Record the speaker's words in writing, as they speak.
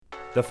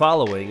The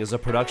following is a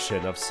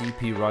production of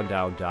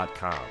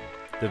cprundown.com.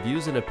 The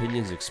views and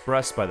opinions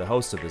expressed by the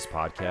host of this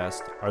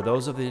podcast are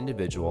those of the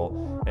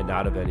individual and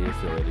not of any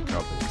affiliated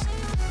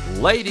companies.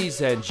 Ladies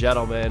and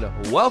gentlemen,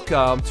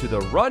 welcome to the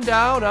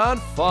Rundown on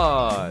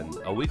Fun,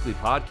 a weekly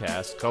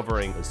podcast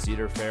covering the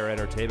Cedar Fair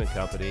Entertainment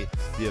Company,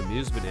 the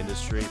amusement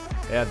industry,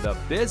 and the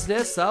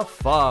business of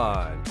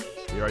fun.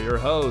 Here are your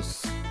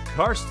hosts,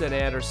 Karsten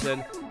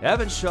Anderson,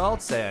 Evan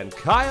Schultz, and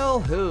Kyle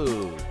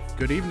Hu.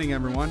 Good evening,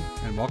 everyone,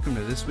 and welcome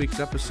to this week's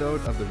episode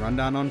of the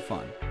Rundown on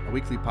Fun, a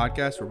weekly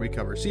podcast where we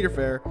cover Cedar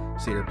Fair,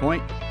 Cedar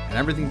Point, and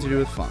everything to do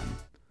with fun.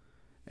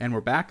 And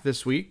we're back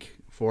this week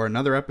for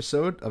another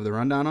episode of the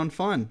Rundown on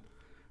Fun.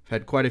 We've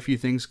had quite a few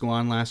things go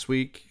on last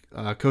week.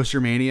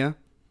 CoasterMania,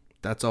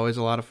 that's always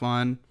a lot of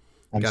fun.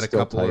 I'm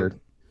still tired.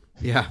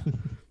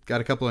 Got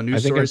a couple of news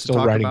I think I'm stories to still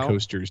talk riding about.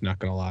 coasters, not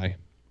going to lie.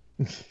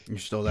 You're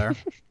still there?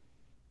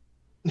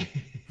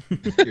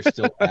 You're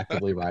still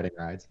actively riding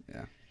rides.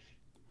 Yeah.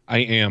 I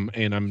am,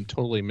 and I'm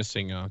totally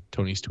missing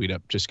Tony's tweet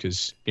up just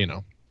because,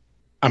 I'm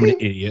an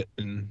idiot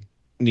and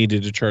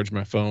needed to charge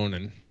my phone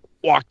and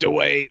walked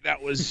away.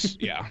 That was,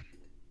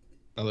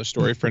 another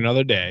story for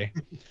another day.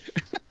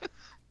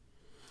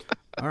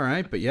 All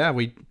right, but yeah,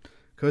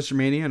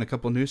 CoasterMania and a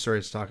couple news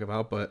stories to talk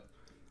about, but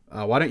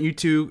why don't you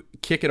two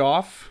kick it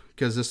off?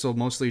 Because this will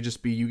mostly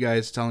just be you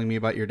guys telling me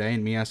about your day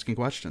and me asking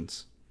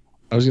questions.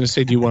 I was going to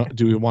say, do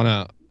we want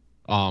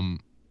to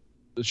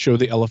show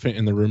the elephant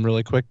in the room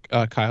really quick,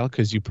 Kyle?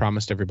 Because you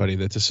promised everybody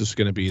that this was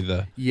going to be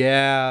the...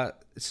 Yeah,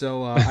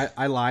 so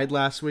I lied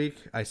last week.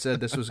 I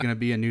said this was going to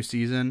be a new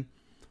season.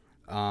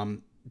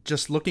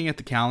 Just looking at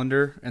the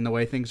calendar and the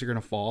way things are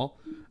going to fall,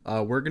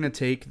 we're going to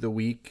take the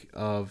week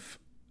of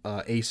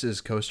Ace's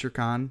Coaster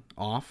Con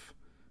off.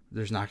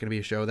 There's not going to be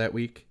a show that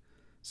week.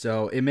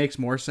 So it makes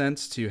more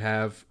sense to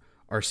have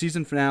our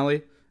season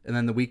finale and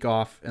then the week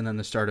off and then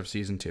the start of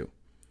season 2.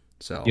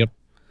 So yep.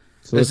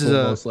 So this will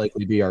most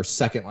likely be our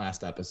second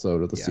last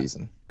episode of the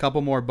season.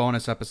 Couple more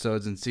bonus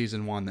episodes in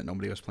season 1 that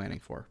nobody was planning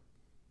for.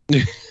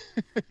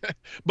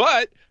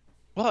 But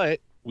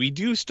we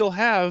do still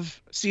have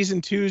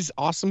season 2's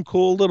awesome,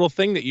 cool little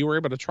thing that you were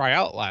able to try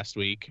out last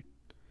week.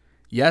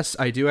 Yes,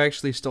 I do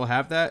actually still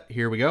have that.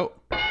 Here we go.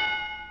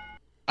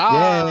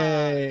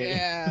 Yay.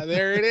 Yeah,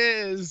 there it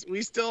is.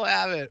 We still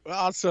have it.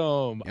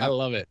 Awesome. Yep. I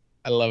love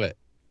it.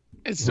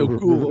 It's so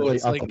cool. We're really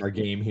it's up like, on our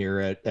game here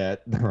at the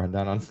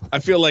Rundown on Fun. I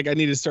feel like I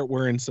need to start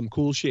wearing some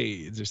cool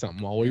shades or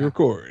something while we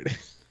record.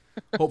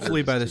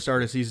 Hopefully by the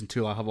start of season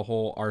 2, I'll have a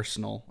whole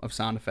arsenal of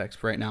sound effects.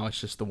 But right now,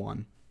 it's just the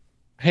one.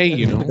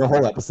 Hey, the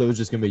whole episode is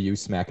just going to be you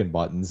smacking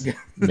buttons.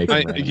 Right.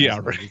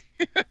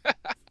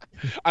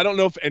 I don't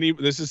know if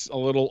this is a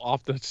little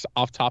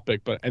off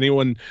topic, but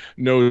anyone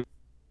knows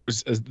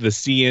the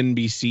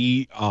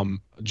CNBC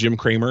Jim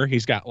Cramer?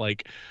 He's got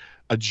like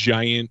a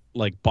giant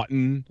like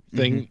button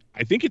thing. Mm-hmm.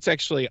 I think it's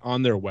actually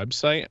on their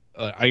website.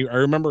 I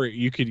remember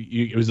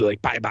it was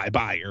like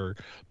bye or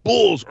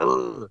bulls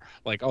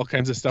like all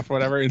kinds of stuff or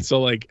whatever. And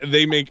so like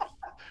they make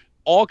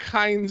all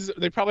kinds.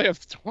 They probably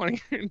have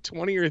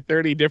 20 or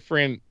 30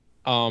 different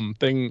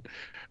thing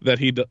that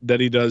he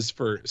does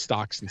for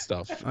stocks and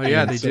stuff. Oh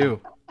yeah, they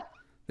do.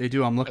 They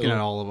do. I'm looking at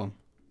all of them.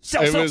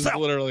 I was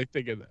literally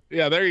thinking that.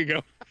 Yeah, there you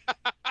go.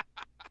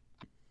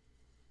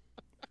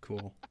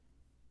 Cool.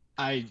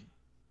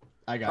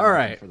 I got all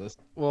right for this.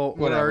 Well,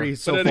 we're already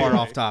far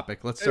off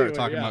topic. Let's start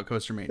talking about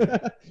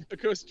CoasterMania.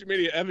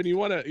 CoasterMania, Evan, you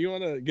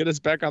wanna get us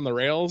back on the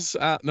rails?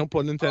 No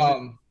pun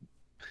intended.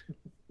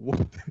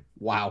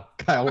 Wow,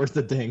 Kyle, where's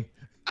the ding?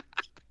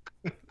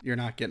 You're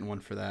not getting one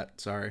for that.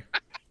 Sorry.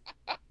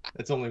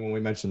 It's only when we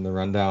mentioned the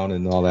rundown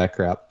and all that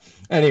crap.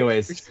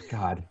 Anyways,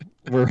 God,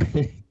 we're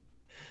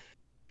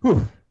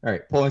all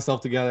right. Pull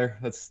myself together.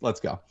 Let's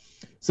go.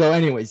 So,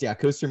 anyways, yeah,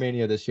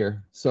 CoasterMania this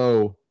year.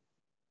 So,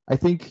 I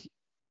think.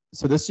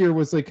 So this year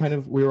was like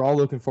we were all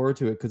looking forward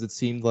to it because it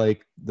seemed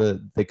like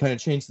they kind of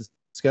changed the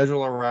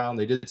schedule around.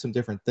 They did some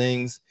different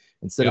things.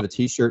 Instead of a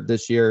t-shirt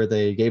this year,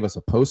 they gave us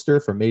a poster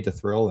from Made to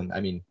Thrill. And I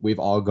mean, we've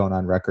all gone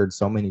on record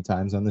so many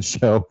times on the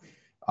show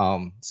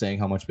saying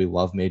how much we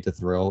love Made to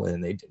Thrill.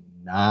 And they did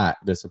not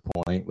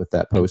disappoint with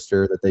that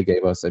poster that they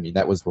gave us. I mean,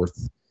 that was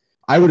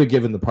I would have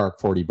given the park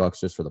 $40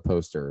 just for the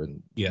poster.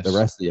 And the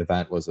rest of the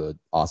event was an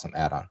awesome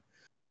add-on.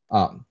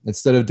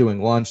 Instead of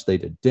doing lunch, they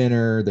did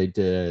dinner. They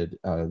did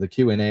the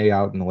Q&A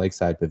out in the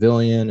Lakeside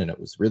Pavilion, and it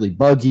was really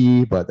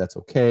buggy, but that's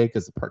okay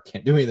because the park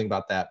can't do anything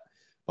about that.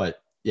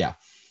 But yeah,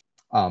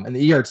 and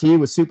the ERT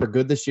was super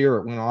good this year.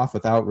 It went off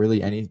without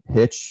really any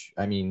hitch.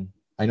 I mean,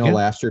 I know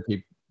last year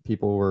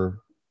people were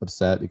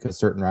upset because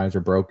certain rides are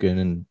broken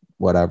and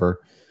whatever.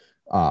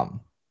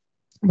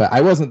 But I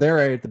wasn't there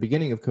at the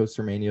beginning of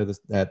CoasterMania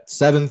at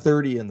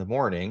 7:30 in the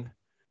morning.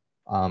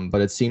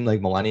 But it seemed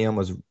like Millennium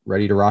was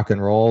ready to rock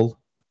and roll.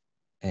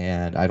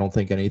 And I don't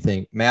think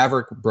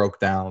Maverick broke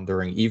down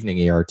during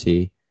evening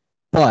ERT,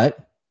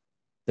 but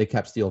they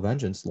kept Steel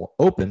Vengeance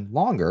open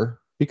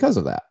longer because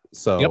of that.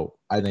 So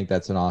I think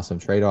that's an awesome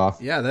trade-off.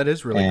 Yeah, that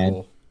is really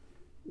cool.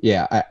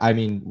 Yeah, I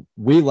mean,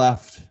 we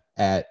left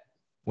at,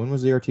 when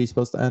was ERT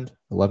supposed to end?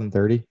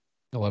 11:30?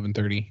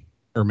 11:30.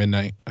 or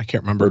midnight. I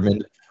can't remember.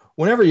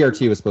 Whenever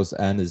ERT was supposed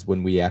to end is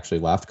when we actually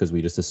left because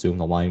we just assumed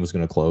the line was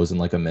going to close in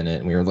like a minute,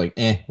 and we were like,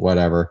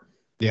 whatever.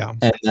 Yeah.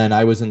 And then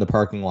I was in the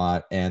parking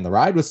lot, and the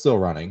ride was still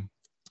running,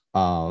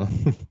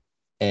 and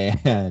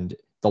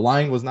the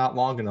line was not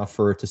long enough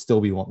for it to still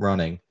be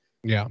running.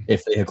 Yeah.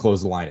 If they had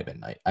closed the line at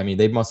midnight, I mean,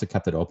 they must have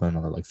kept it open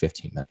another like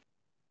 15 minutes.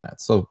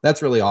 So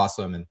that's really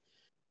awesome, and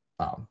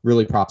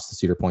really props to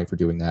Cedar Point for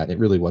doing that. It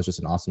really was just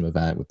an awesome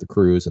event with the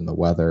crews and the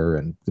weather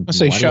and I'll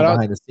say shout out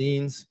behind the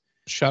scenes.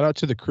 Shout out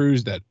to the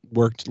crews that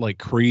worked like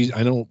crazy.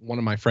 I know one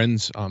of my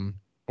friends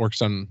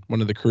works on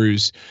one of the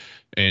crews,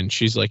 and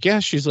she's like,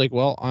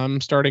 well,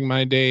 I'm starting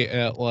my day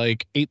at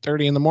like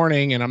 8:30 in the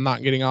morning, and I'm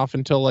not getting off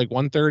until like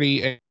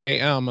 1:30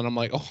 a.m. And I'm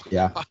like, oh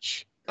yeah.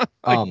 Gosh.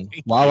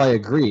 While I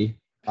agree,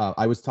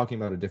 I was talking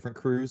about a different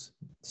cruise,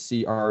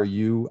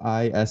 CRUISE,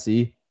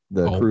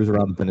 the cruise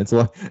around the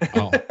peninsula.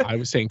 I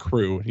was saying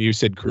crew. You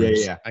said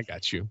cruise. Yeah. I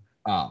got you.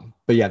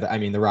 But yeah, I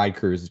mean, the ride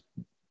crews,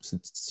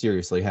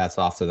 seriously, hats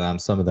off to them.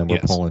 Some of them were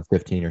pulling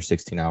 15 or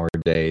 16-hour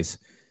days,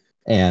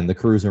 and the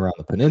crews around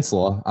the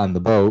peninsula on the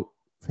boat,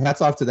 hats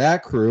off to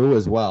that crew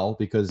as well,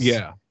 because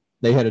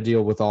they had to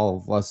deal with all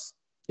of us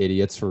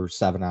idiots for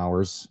 7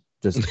 hours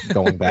just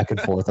going back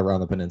and forth around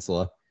the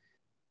peninsula.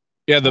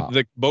 Yeah,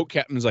 the boat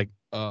captain's like,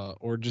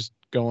 we're just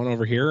going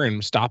over here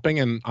and stopping,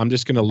 and I'm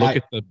just gonna look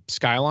at the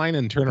skyline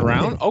and turn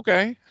around.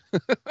 Okay.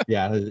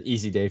 Yeah, it was an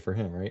easy day for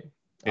him, right?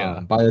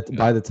 Yeah. By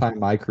the time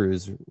my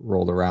cruise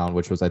rolled around,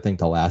 which was I think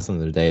the last one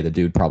of the day, the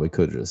dude probably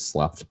could have just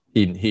slept.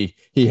 He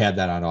had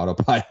that on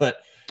autopilot.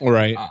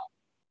 Right.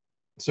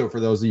 So for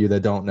those of you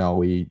that don't know,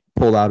 we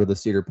pulled out of the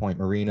Cedar Point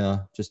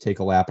Marina, just take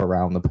a lap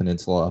around the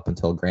peninsula up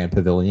until Grand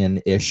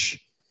Pavilion ish,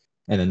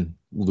 and then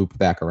looped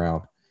back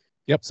around.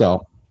 Yep.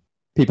 So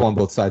people on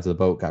both sides of the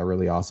boat got a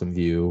really awesome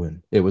view,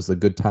 and it was a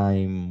good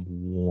time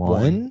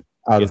one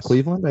out of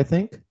Cleveland, I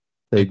think.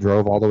 They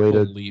drove all the way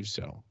to. I believe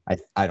so.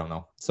 I don't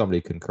know. Somebody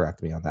can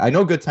correct me on that. I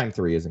know Good Time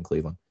 3 is in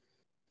Cleveland.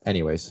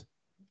 Anyways,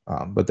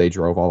 but they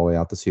drove all the way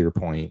out to Cedar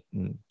Point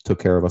and took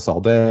care of us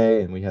all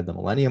day. And we had the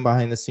Millennium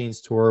behind the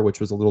scenes tour, which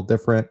was a little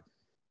different.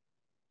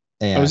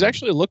 And I was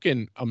actually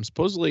looking.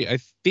 Supposedly, I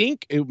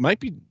think it might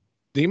be.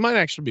 They might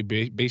actually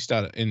be based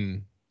out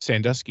in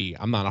Sandusky.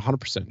 I'm not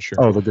 100% sure.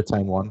 Oh, the Good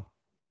Time one.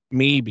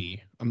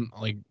 Maybe. I'm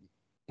like,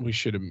 we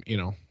should have,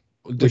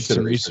 did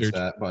some research,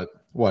 that, but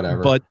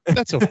whatever. But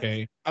that's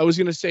okay. I was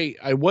gonna say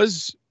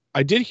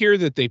I did hear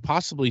that they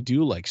possibly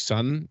do like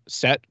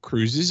sunset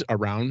cruises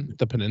around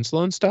the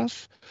peninsula and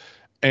stuff,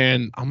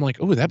 and I'm like,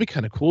 oh, that'd be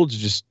kind of cool to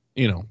just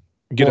get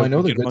I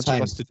know the get Good a bunch Time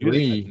of us to do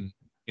 3.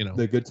 that,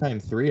 The Good Time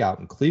 3 out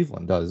in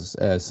Cleveland does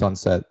a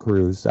sunset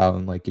cruise out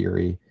in Lake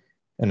Erie,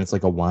 and it's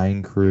like a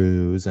wine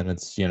cruise, and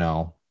it's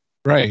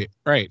right.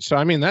 So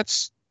I mean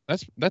that's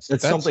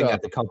something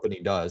that the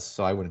company does,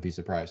 so I wouldn't be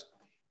surprised.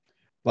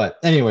 But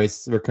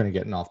anyways, we're kind of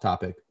getting off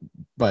topic.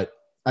 But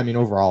I mean,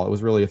 overall, it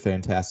was really a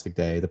fantastic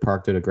day. The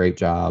park did a great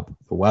job.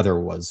 The weather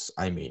was,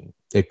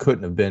 it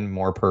couldn't have been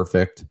more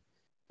perfect.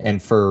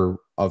 And for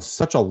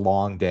such a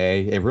long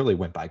day, it really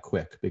went by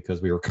quick because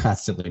we were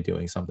constantly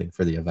doing something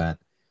for the event.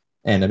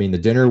 And I mean, the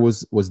dinner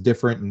was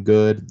different and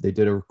good. They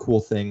did a cool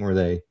thing where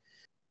they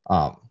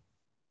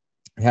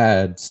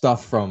had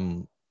stuff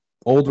from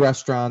old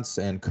restaurants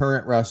and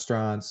current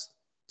restaurants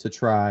to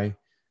try.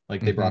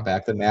 Like they brought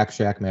back the Mac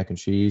Shack mac and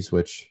cheese,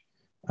 which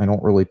I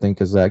don't really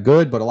think is that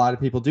good, but a lot of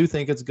people do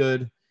think it's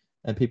good,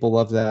 and people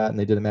love that. And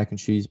they did a mac and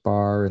cheese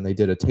bar, and they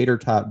did a tater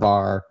tot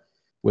bar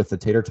with the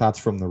tater tots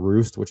from the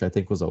Roost, which I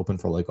think was open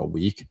for like a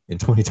week in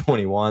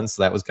 2021.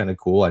 So that was kind of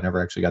cool. I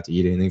never actually got to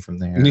eat anything from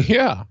there.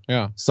 Yeah.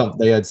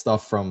 They had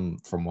stuff from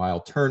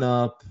Wild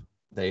Turnip.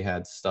 They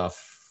had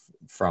stuff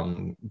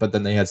but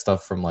then they had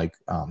stuff from like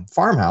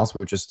Farmhouse,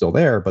 which is still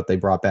there, but they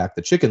brought back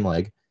the chicken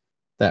leg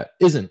that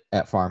isn't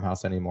at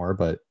Farmhouse anymore,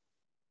 but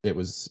it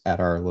was at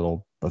our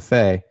little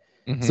buffet.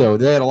 So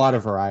they had a lot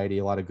of variety,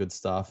 a lot of good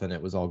stuff, and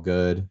it was all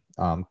good.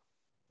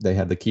 They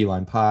had the key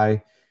lime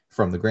pie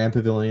from the Grand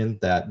Pavilion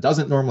that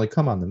doesn't normally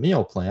come on the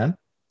meal plan,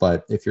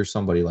 but if you're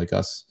somebody like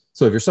us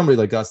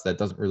that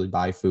doesn't really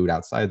buy food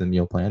outside the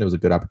meal plan, it was a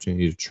good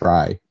opportunity to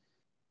try.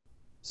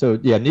 So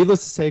yeah,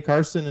 needless to say,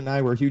 Carson and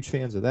I were huge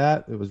fans of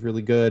that. It was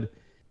really good.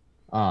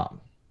 I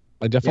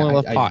definitely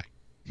love pie.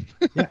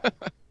 Yeah.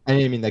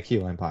 I mean, that key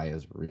lime pie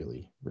is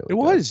really, really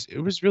good.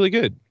 It was really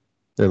good.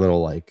 They're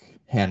little like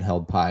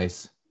handheld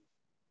pies.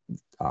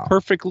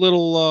 Perfect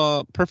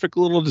little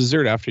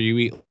dessert after you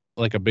eat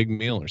like a big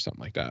meal or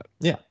something like that.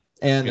 Yeah.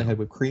 And they had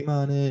whipped cream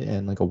on it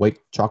and like a white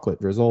chocolate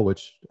drizzle,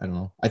 which I don't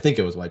know. I think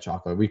it was white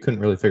chocolate. We couldn't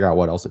really figure out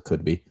what else it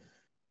could be.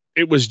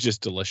 It was just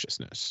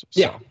deliciousness.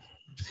 So. Yeah.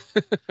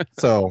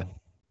 So,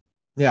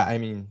 yeah, I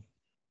mean,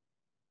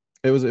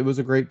 it was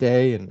a great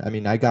day, and I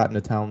mean, I got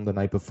into town the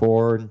night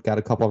before and got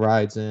a couple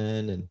rides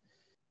in, and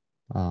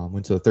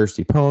went to the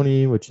Thirsty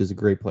Pony, which is a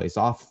great place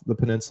off the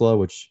peninsula,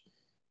 which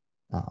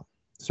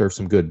serves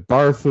some good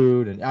bar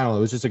food, and I don't know,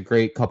 it was just a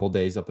great couple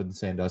days up in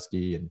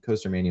Sandusky, and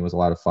CoasterMania was a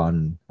lot of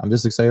fun. I'm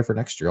just excited for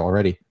next year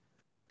already.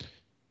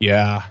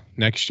 Yeah,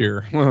 next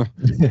year.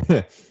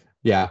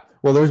 Yeah.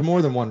 Well, there's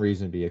more than one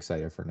reason to be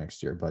excited for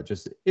next year, but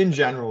just in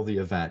general, the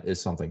event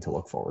is something to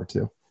look forward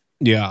to.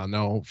 Yeah,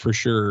 no, for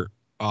sure.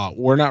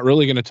 We're not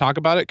really going to talk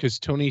about it because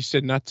Tony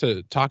said not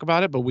to talk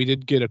about it, but we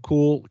did get a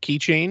cool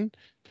keychain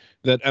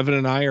that Evan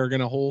and I are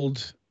going to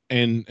hold,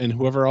 and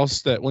whoever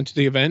else that went to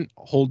the event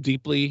hold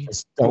deeply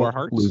Just to our don't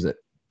hearts. lose it.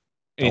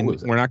 And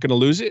we're not going to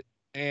lose it,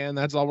 and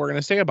that's all we're going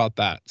to say about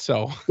that.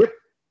 So,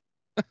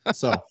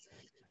 So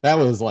that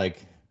was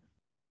like,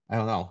 I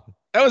don't know.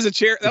 that was a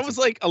chair. That was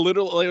like a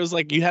little. It was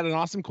like you had an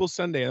awesome, cool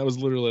Sunday, and that was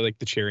literally like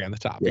the cherry on the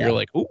top. Yeah. You're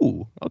like,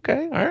 ooh,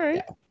 okay, all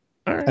right,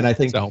 all right. And I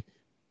think, so.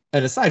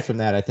 And aside from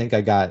that, I think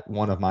I got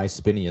one of my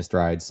spinniest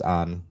rides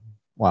on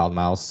Wild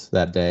Mouse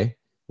that day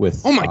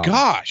with oh my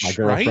gosh, my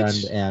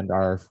girlfriend and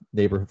our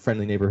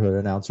friendly neighborhood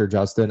announcer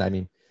Justin. I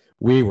mean,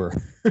 we were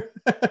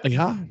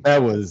yeah.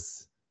 That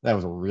was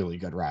a really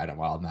good ride on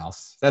Wild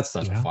Mouse. That's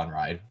such a fun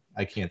ride.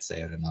 I can't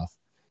say it enough.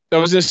 I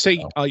was just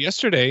saying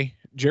yesterday,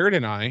 Jared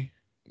and I,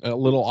 a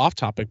little off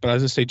topic, but I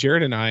was gonna say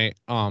Jared and I,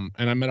 and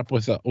I met up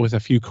with a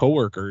few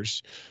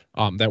coworkers,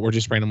 that were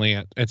just randomly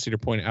at Cedar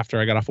Point after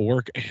I got off of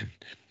work,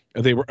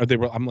 and they were.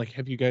 I'm like,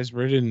 have you guys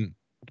ridden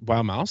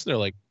Wild Mouse? They're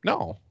like,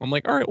 no. I'm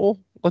like, all right, well,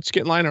 let's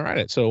get in line and ride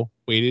it. So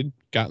waited,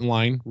 got in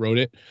line, rode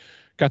it,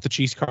 got the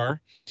cheese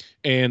car,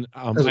 and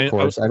of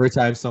course, every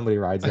time somebody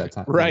rides that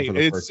time, right, for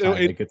the first time,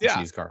 they get the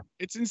cheese car.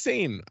 It's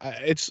insane.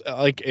 It's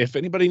like if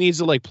anybody needs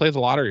to like play the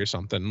lottery or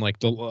something, like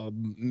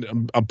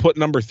I'll put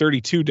number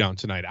 32 down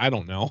tonight. I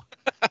don't know.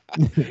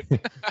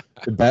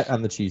 Bet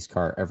on the cheese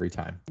car every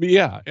time.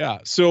 Yeah.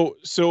 So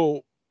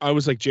I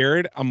was like,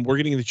 Jared, we're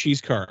getting the cheese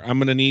car. I'm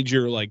gonna need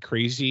your like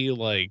crazy,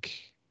 like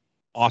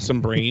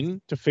awesome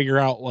brain to figure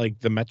out like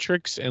the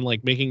metrics and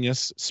like making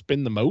us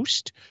spin the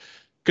most,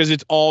 because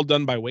it's all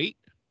done by weight.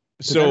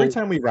 So every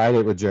time we ride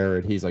it with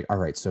Jared, he's like, all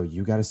right, so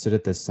you got to sit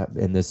at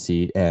in this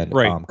seat, and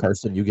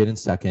Carson, you get in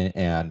second,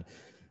 and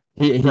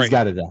he's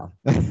got it down.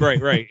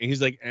 right. And he's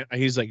like,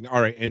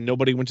 all right, and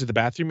nobody went to the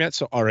bathroom yet,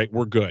 so all right,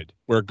 we're good.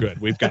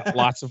 We've got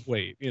lots of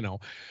weight,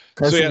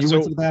 Carson, you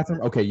went to the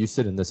bathroom? Okay, you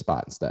sit in this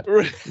spot instead.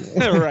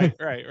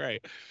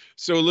 right.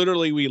 So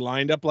literally we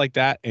lined up like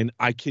that, and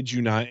I kid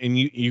you not, and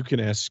you can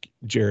ask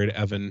Jared,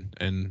 Evan,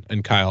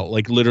 and Kyle,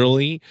 like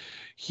literally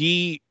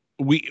he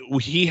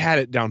had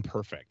it down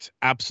perfect,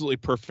 absolutely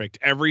perfect.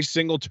 Every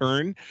single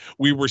turn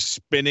we were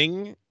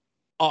spinning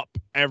up,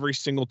 every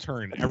single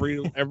turn,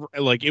 every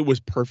like it was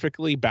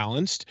perfectly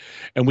balanced.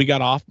 And we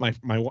got off, my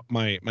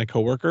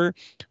coworker,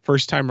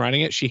 first time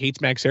riding it, she hates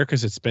Max Air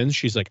because it spins.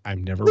 She's like,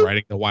 I'm never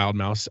riding the Wild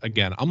Mouse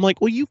again. I'm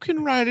like, well, you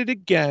can ride it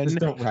again. Just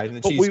don't ride in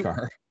the cheese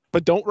car.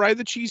 But don't ride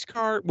the cheese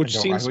car, which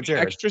seems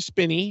extra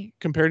spinny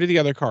compared to the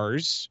other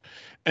cars.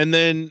 And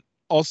then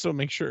also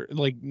make sure,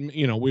 like,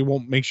 we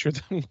won't make sure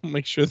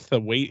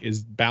the weight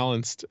is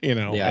balanced, and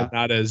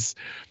not as,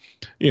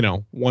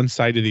 one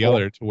side to the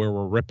other to where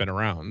we're ripping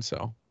around.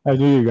 So I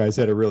knew you guys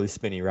had a really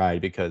spinny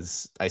ride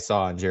because I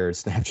saw on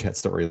Jared's Snapchat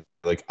story,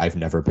 like, I've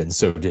never been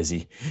so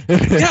dizzy.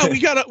 Yeah, we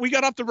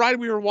got off the ride.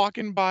 We were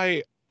walking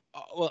by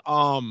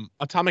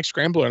Atomic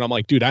Scrambler, and I'm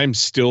like, dude, I'm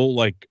still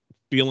like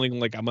feeling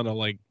like I'm gonna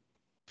like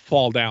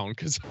fall down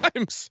because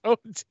I'm so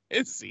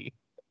dizzy.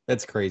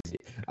 That's crazy.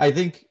 I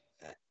think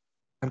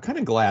I'm kind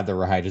of glad the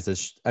ride is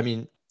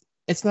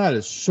it's not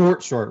a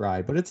short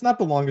ride, but it's not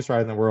the longest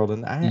ride in the world,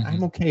 and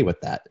I'm okay with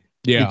that.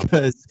 Yeah,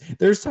 because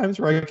there's times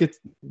where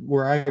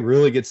I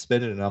really get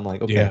spinning, and I'm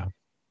like, okay,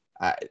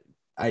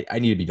 I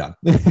need to be done.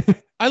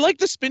 I like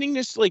the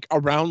spinningness, like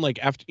around, like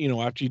after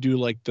you do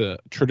like the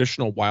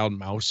traditional Wild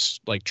Mouse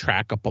like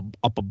track up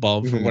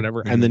above or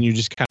whatever, and then you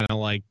just kind of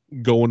like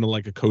go into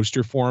like a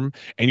coaster form,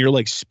 and you're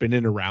like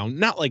spinning around,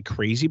 not like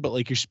crazy, but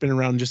like you're spinning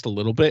around just a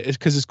little bit. It's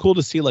because it's cool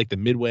to see like the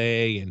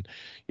midway, and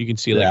you can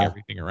see like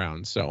everything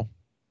around. So,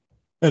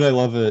 and I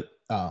love it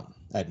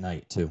at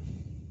night too.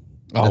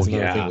 That's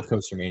another thing with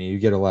CoasterMania. You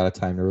get a lot of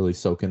time to really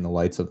soak in the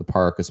lights of the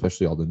park,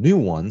 especially all the new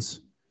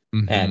ones.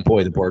 And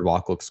boy, the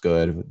boardwalk looks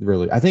good.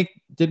 Really, I think,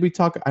 did we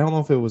talk? I don't know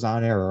if it was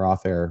on air or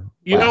off air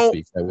last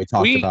week that we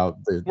talked about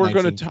the.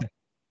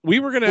 We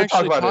were going to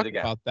actually talk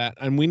about that,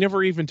 and we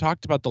never even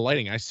talked about the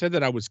lighting. I said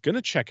that I was going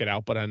to check it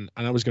out, but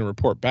I was going to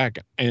report back,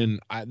 and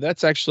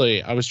that's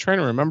actually, I was trying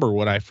to remember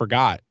what I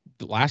forgot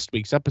last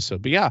week's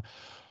episode. But yeah,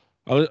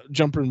 I was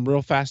jumping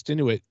real fast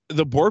into it.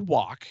 The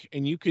boardwalk,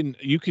 and you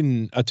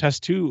can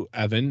attest to,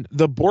 Evan,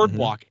 the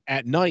boardwalk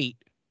at night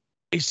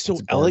is so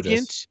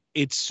elegant.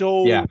 It's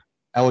so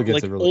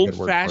elegant, like really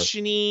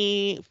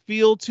old-fashioned-y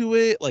feel to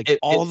it. Like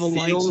all the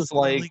lights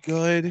look really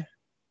good.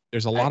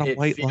 There's a lot of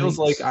white lights. It feels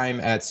like I'm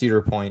at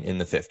Cedar Point in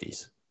the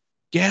 50s.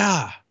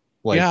 Yeah.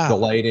 The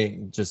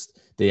lighting, just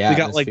the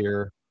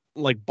atmosphere.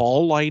 They got like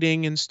ball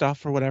lighting and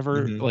stuff or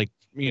whatever. Like,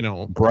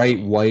 bright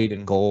white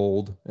and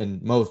gold,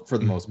 and for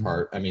the most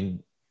part. I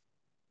mean,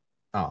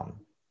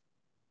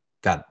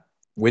 got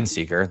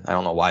Windseeker. I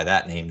don't know why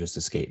that name just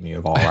escaped me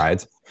of all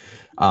rides.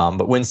 But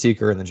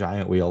Windseeker and the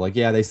Giant Wheel, like,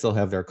 they still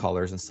have their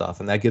colors and stuff,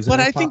 and that gives But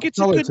I think it's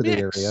a good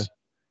mix.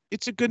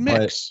 It's a good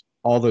mix.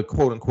 But all the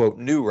quote unquote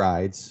new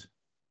rides,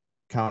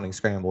 counting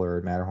Scrambler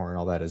and Matterhorn and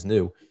all that is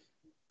new,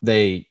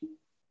 they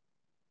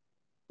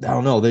I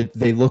don't know.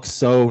 They look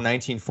so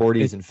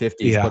 1940s and 50s,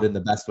 yeah. but in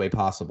the best way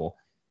possible.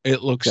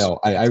 It looks. So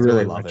I it's really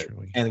very love it.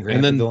 retro-y. And the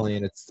Grand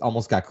Pavilion, it's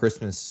almost got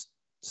Christmas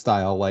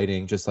style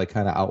lighting, just like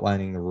kind of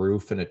outlining the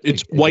roof, and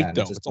it's white again,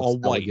 though. it just It's looks all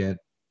white. elegant.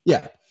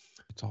 Yeah,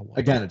 It's all white.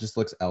 again, it just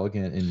looks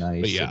elegant and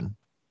nice. But yeah. And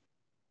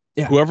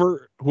yeah.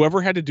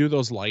 Whoever had to do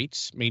those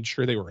lights made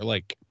sure they were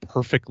like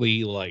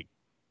perfectly like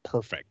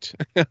perfect.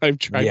 I've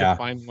tried to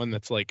find one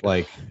that's like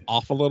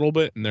off a little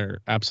bit, and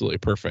they're absolutely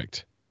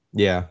perfect.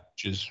 Yeah,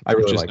 I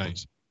really like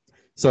nice. Them.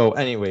 So,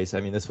 anyways, I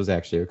mean, this was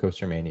actually a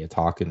CoasterMania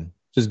talk, and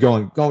just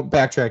going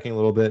backtracking a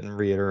little bit and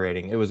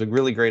reiterating, it was a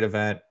really great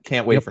event.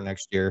 Can't wait for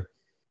next year.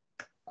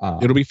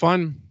 It'll be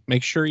fun.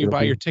 Make sure you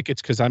buy your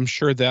tickets, because I'm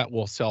sure that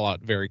will sell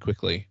out very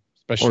quickly,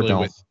 especially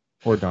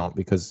or don't,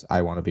 because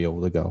I want to be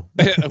able to go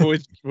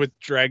with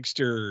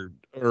Dragster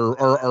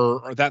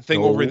or that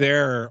thing over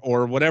there,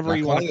 or whatever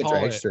you want to call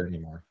it. Dragster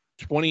anymore.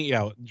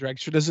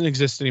 Dragster doesn't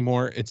exist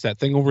anymore. It's that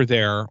thing over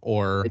there,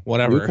 or it's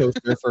whatever. New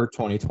coaster for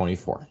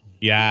 2024.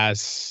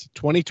 Yes,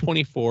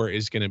 2024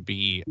 is going to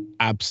be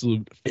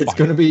absolute fire. It's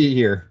going to be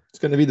here. It's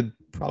going to be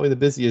probably the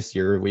busiest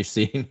year we've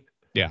seen.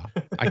 Yeah,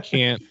 I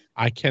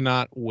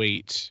cannot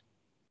wait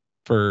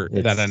for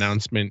that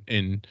announcement,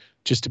 and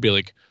just to be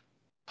like,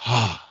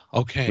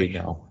 okay, we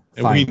know.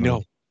 We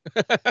know.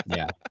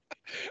 Yeah.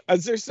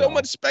 As there's so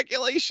much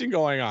speculation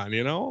going on,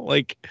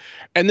 like,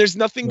 and there's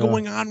nothing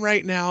going on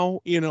right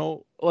now,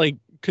 like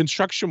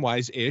construction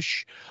wise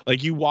ish.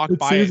 Like you walk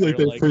by, it seems like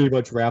they pretty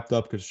much wrapped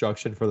up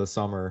construction for the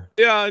summer.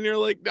 Yeah, and you're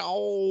like,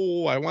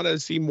 no, I want to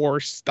see more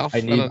stuff. I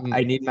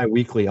need my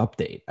weekly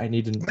update. I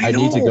need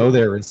to go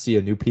there and see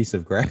a new piece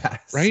of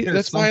grass. Right.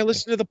 That's why I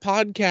listen to the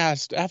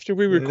podcast after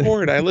we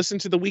record. I listen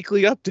to the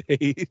weekly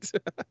update.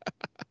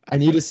 I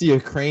need to see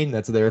a crane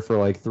that's there for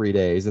like 3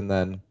 days, and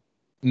then.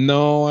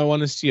 No, I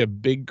want to see a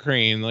big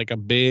crane, like a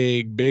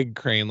big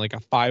crane, like a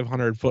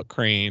 500-foot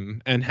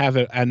crane, and have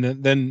it. And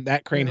then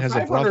that crane has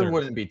a brother. 500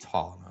 wouldn't be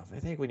tall enough. I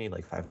think we need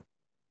like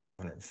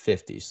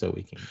 550 so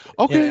we can.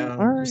 Okay,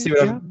 all right. See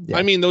what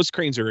I mean, those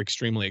cranes are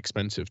extremely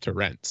expensive to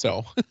rent,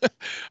 so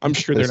I'm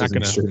sure they're not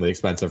going to. Extremely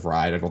expensive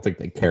ride. I don't think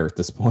they care at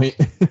this point.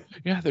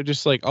 Yeah, they're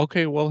just like,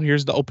 okay, well,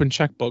 here's the open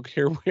checkbook.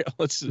 Here,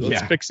 let's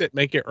fix it,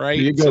 make it right.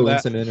 Here you go,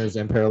 Incident or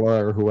Zamperla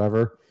or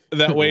whoever.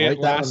 That way, it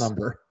lasts.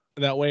 Number.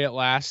 That way it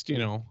lasts,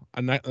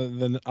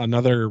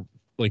 another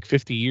like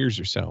 50 years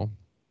or so.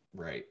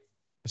 Right.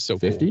 So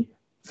 50? Cool.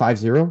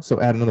 50?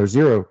 So add another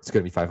 0. It's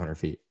going to be 500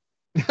 feet.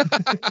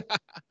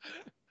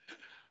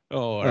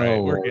 All right.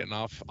 We're getting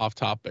off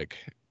topic.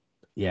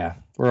 Yeah.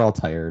 We're all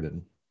tired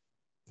and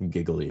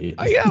giggly.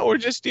 Yeah. We're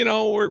just,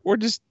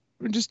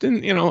 we're just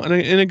in,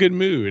 in a good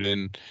mood.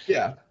 And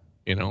yeah,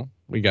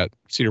 we got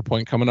Cedar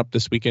Point coming up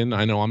this weekend.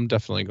 I know I'm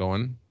definitely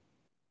going.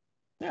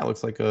 Yeah, it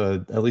looks like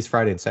at least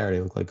Friday and Saturday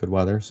look like good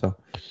weather. So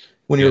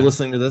when you're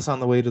listening to this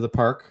on the way to the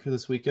park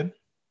this weekend.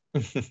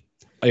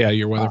 Yeah,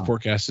 your weather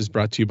forecast is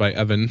brought to you by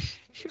Evan.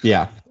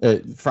 Yeah,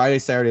 Friday,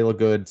 Saturday look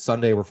good.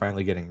 Sunday, we're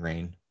finally getting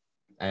rain.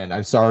 And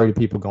I'm sorry to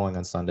people going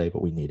on Sunday,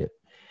 but we need it.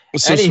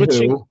 So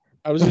switching,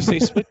 I was going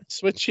to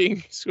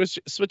say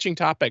switching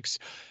topics.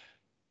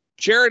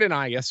 Jared and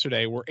I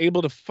yesterday were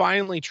able to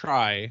finally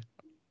try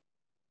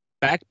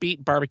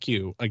Backbeat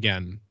Barbecue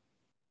again.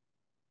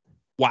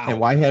 Wow. And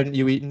why hadn't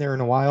you eaten there in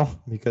a while?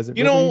 Because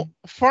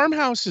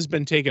Farmhouse has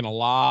been taking a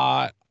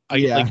lot.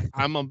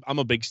 I'm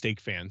a big steak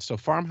fan, so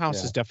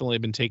Farmhouse has definitely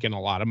been taking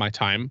a lot of my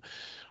time,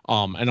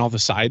 and all the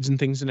sides and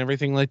things and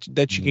everything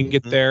that you can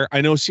get there. I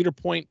know Cedar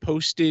Point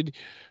posted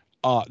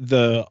all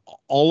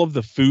of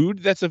the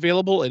food that's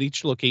available at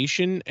each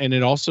location, and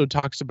it also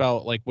talks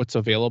about like what's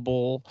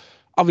available,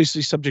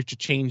 obviously subject to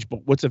change, but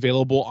what's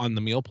available on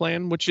the meal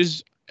plan, which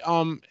is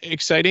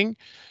exciting.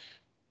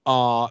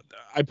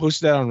 I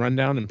posted that on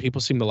Rundown, and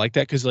people seem to like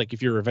that because, like,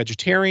 if you're a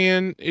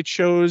vegetarian, it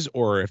shows,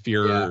 or if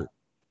you're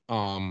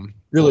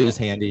really just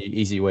handy,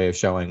 easy way of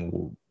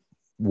showing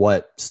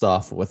what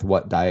stuff with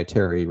what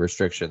dietary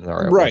restrictions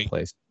are at what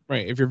place.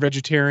 Right. If you're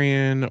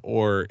vegetarian,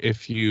 or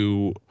if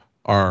you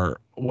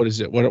are, what is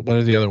it? What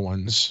are the other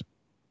ones?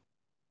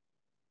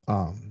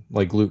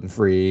 Like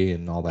gluten-free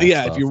and all that.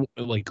 Yeah, stuff. if you're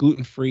like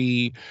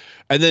gluten-free.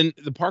 And then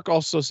the park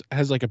also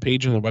has like a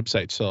page on the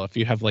website. So if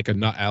you have like a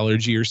nut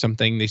allergy or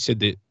something, they said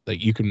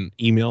that you can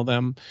email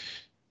them.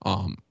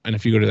 And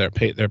if you go to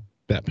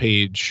that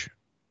page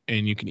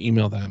and you can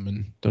email them,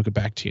 and they'll get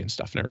back to you and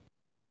stuff and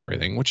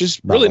everything, which is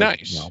really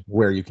nice.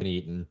 Where you can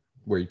eat and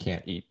where you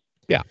can't eat.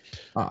 Yeah.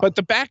 But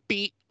the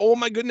Backbeat, oh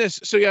my goodness.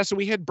 So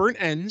we had burnt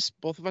ends.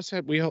 Both of us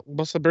had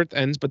burnt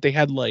ends, but they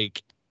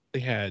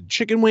had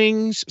chicken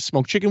wings,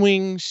 smoked chicken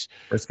wings,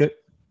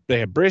 brisket. They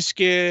had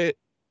brisket.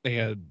 They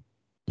had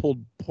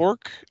pulled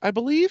pork, I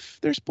believe.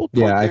 There's pulled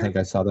pork. Yeah, I think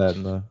I saw that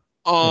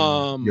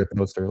in your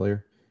post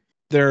earlier.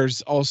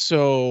 There's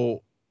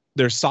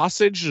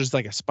sausage. There's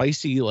like a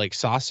spicy like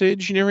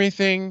sausage and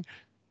everything.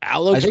 That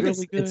looks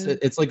really good.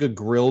 It's like a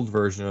grilled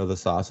version of the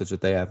sausage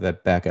that they have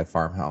back at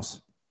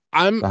Farmhouse.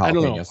 I don't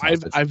know.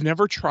 I've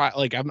never tried.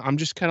 Like I'm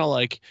just kind of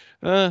like,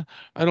 I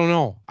don't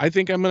know. I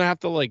think I'm gonna have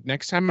to, like,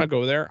 next time I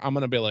go there, I'm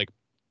gonna be like,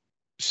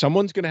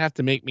 someone's gonna have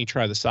to make me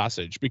try the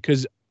sausage,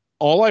 because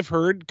all I've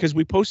heard, because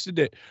we posted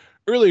it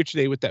earlier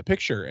today with that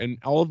picture, and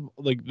all of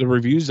like the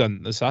reviews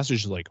on the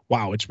sausage is like,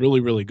 wow, it's really,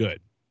 really good.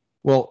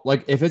 Well,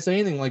 like if it's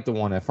anything like the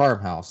one at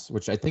Farmhouse,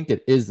 which I think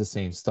it is the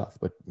same stuff,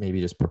 but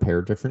maybe just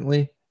prepared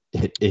differently,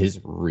 it is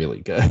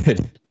really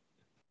good.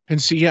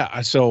 And see,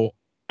 yeah, so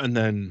and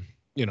then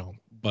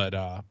but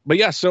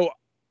yeah, so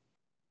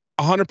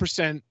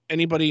 100%.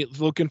 Anybody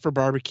looking for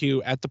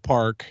barbecue at the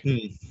park,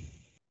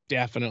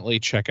 definitely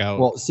check out.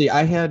 Well, see,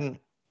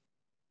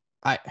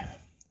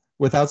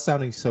 without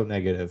sounding so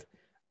negative,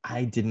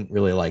 I didn't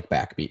really like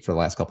Backbeat for the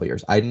last couple of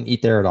years. I didn't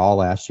eat there at all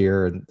last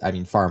year, and I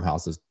mean,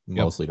 Farmhouse is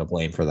mostly to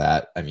blame for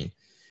that. I mean,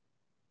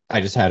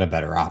 I just had a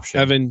better option.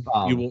 Evan,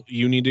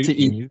 you need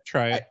to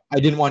try it. I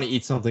didn't want to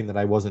eat something that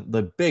I wasn't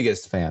the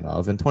biggest fan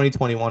of. In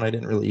 2021, I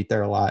didn't really eat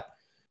there a lot,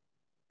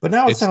 but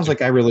now it sounds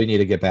like I really need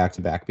to get back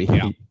to Backbeat.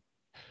 Yeah.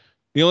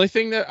 The only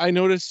thing that I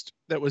noticed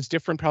that was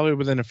different probably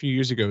within a few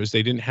years ago is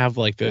they didn't have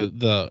like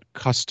the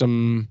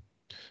custom,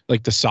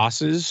 like the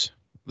sauces,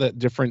 that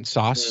different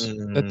sauce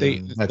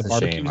that that's a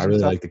shame. I really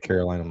like the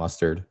Carolina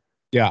mustard.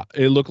 Yeah,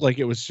 it looked like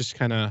it was just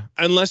kind of,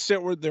 unless there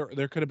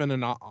could have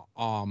been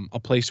a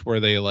place where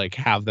they like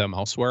have them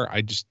elsewhere.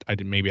 I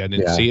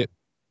didn't see it,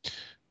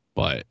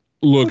 but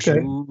looks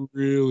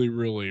really,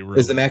 really, really.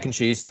 Is the mac and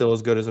cheese still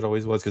as good as it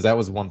always was? Because that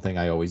was one thing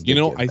I always did.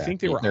 I think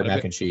they were their out mac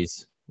of it. And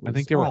cheese. I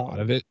think they were out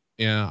of it.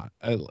 Yeah,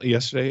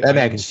 yesterday that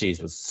mac and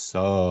cheese was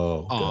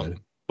so good.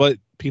 But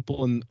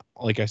people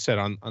like I said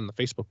on the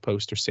Facebook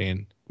post are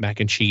saying mac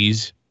and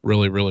cheese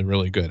really, really,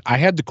 really good. I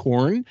had the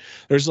corn.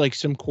 There's like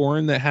some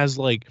corn that has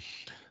like,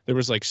 there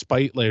was like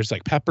there's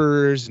like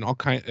peppers and all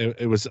kind.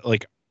 It was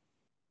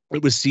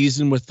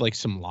seasoned with like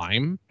some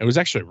lime. It was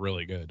actually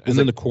really good. And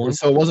then the corn.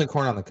 So it wasn't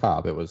corn on the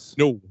cob. It was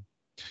no.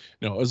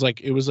 It was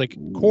like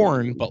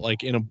corn, but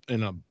like in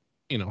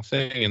a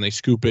thing, and they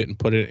scoop it and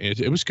put it.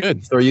 It was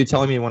good. So are you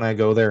telling me when I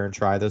go there and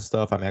try this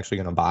stuff, I'm actually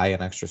going to buy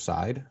an extra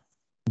side?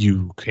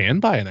 You can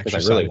buy an extra side.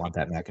 Because I really want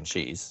that mac and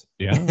cheese.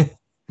 Yeah.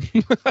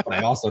 But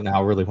I also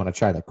now really want to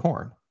try the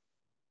corn.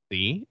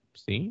 See,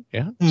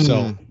 yeah.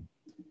 So,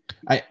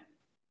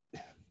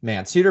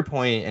 Cedar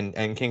Point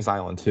and Kings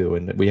Island too,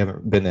 and we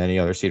haven't been to any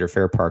other Cedar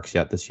Fair Parks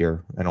yet this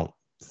year. I don't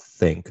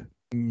think.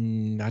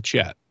 Not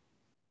yet.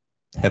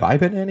 Have I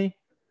been to any?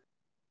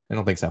 I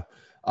don't think so.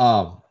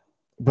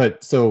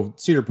 But so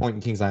Cedar Point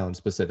and Kings Island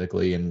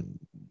specifically, and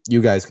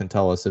you guys can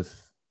tell us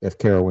if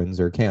Carowinds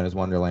or Canada's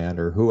Wonderland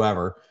or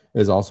whoever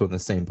is also in the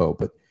same boat.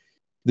 But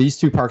these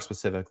two parks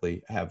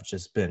specifically have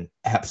just been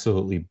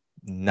absolutely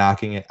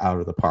knocking it out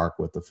of the park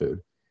with the food.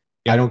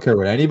 Yeah. I don't care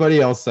what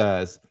anybody else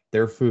says.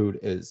 Their food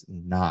is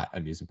not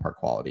amusement park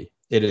quality.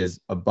 It is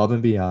above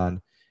and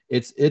beyond.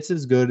 It's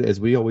as good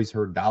as we always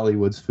heard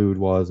Dollywood's food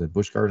was and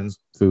Busch Gardens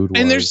food was.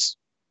 And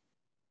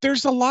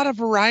there's a lot of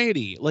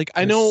variety. Like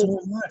I know so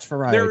much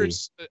variety.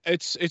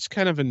 It's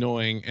kind of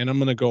annoying, and I'm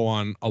gonna go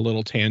on a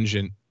little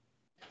tangent.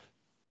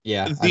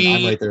 Yeah,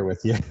 I'm right there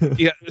with you.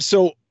 Yeah.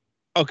 So,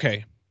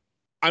 okay,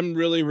 I'm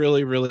really,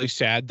 really, really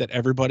sad that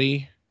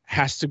everybody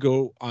has to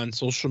go on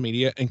social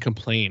media and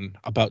complain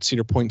about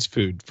Cedar Point's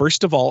food.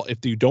 First of all,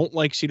 if you don't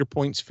like Cedar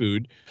Point's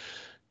food,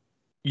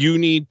 you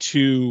need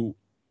to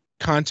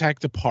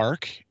contact the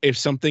park if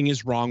something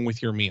is wrong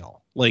with your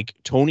meal. Like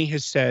Tony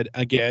has said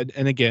again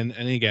and again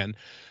and again,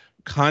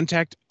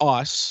 contact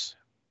us,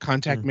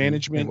 contact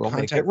management,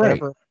 contact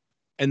whatever,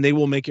 and they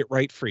will make it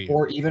right for you.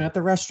 Or even at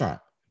the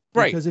restaurant.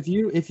 Right. Because if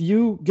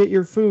you get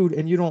your food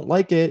and you don't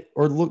like it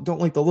or don't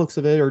like the looks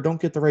of it or don't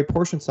get the right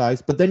portion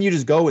size, but then you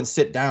just go and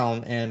sit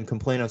down and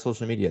complain on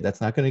social media,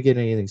 that's not going to get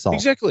anything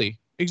solved.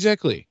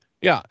 Exactly.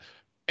 Yeah.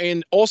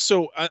 And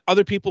also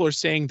other people are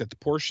saying that the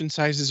portion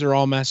sizes are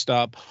all messed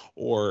up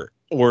or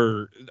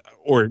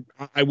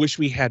I wish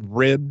we had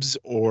ribs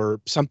or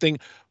something.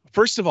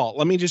 First of all,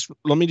 let me just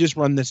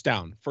run this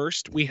down.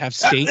 First, we have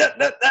steak.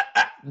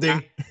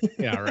 Ding.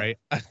 Yeah, right.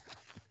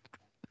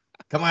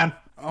 Come on.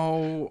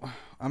 Oh,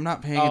 I'm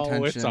not paying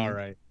attention. Oh, it's all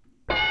right.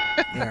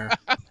 There.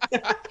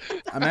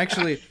 I'm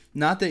actually,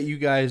 not that you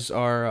guys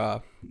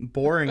are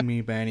boring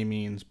me by any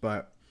means,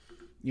 but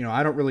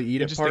I don't really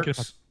eat at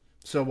parks.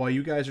 So while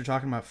you guys are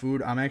talking about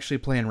food, I'm actually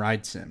playing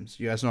Ride Sims.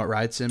 You guys know what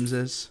Ride Sims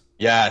is?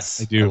 Yes,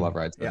 I do. I love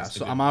Ride Sims. Yeah,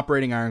 so I'm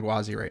operating Iron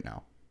Gwazi right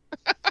now.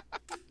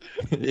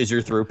 Is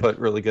your throughput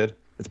really good?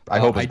 I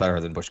hope it's better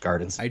than Busch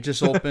Gardens. I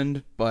just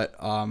opened, but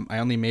I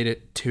only made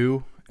it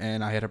 2,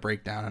 and I had a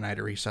breakdown, and I had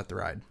to reset the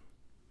ride.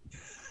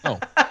 Oh,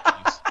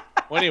 geez.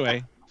 Well,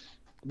 anyway,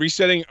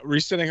 resetting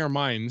our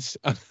minds.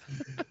 That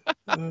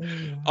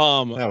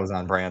was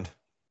on brand.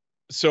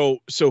 So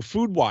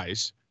food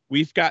wise,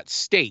 we've got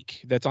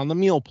steak that's on the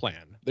meal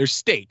plan. There's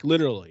steak,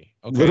 literally.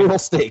 Okay? Literal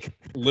steak.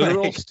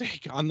 Literal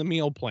steak on the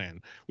meal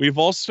plan. We've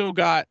also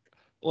got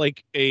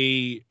like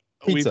Pizzas.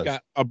 We've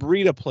got a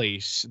burrito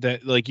place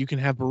that like you can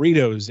have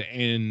burritos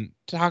and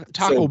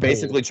taco. So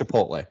basically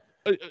Chipotle.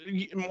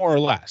 More or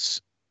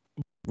less.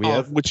 We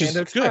have which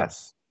Panda is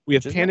Express. Good. We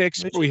have Panda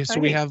Express. So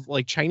we have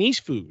like Chinese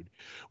food.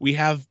 We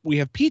have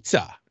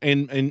pizza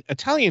and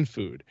Italian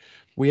food.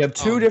 We have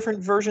 2 different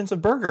versions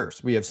of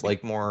burgers. We have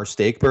like more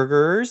steak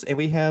burgers and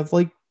we have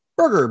like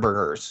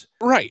burgers.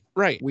 Right.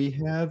 We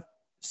have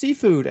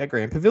seafood at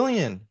Grand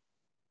Pavilion.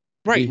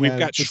 Right. We've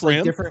got just shrimp,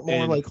 like different,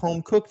 more and like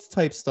home cooked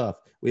type stuff.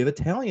 We have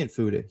Italian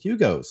food at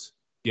Hugo's.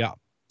 yeah.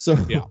 So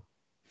Yeah.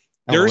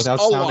 There's There's without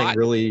a sounding lot.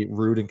 really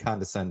rude and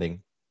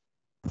condescending,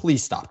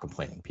 please stop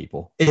complaining,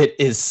 people. It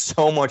is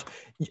so much.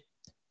 All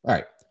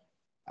right.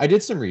 I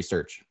did some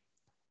research.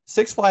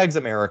 Six Flags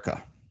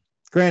America.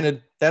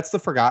 Granted, that's the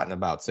forgotten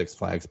about Six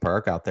Flags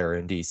Park out there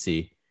in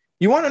DC.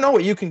 You want to know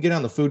what you can get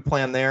on the food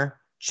plan there?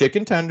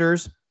 Chicken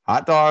tenders,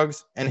 hot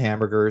dogs, and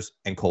hamburgers,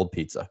 and cold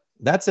pizza.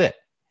 That's it.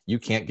 You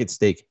can't get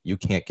steak. You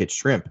can't get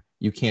shrimp.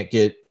 You can't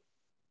get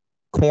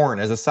corn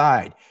as a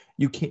side.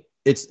 You can't.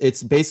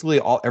 It's basically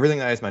everything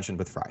that I just mentioned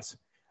with fries.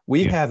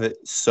 We have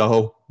it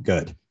so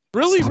good.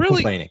 Really, Stop really,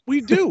 complaining.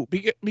 we do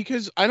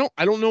because I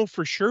don't know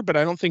for sure, but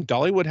I don't think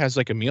Dollywood has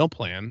like a meal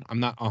plan. I'm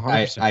not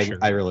 100% sure.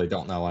 I really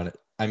don't know on it.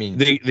 I mean,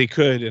 they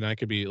could, and I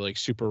could be like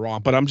super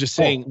wrong, but I'm just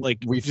saying,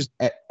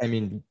 I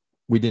mean,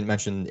 we didn't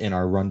mention in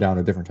our rundown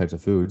of different types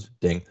of foods.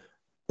 Ding,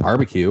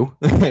 barbecue.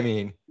 I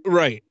mean,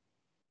 right.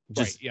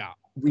 Yeah.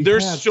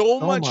 There's so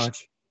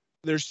much.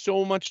 There's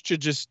so much to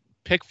just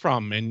pick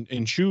from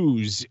and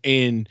choose,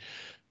 and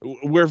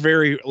we're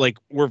very,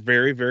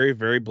 very,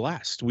 very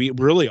blessed. We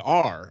really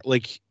are,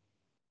 like,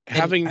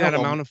 having that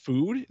amount of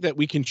food that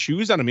we can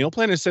choose on a meal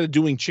plan instead of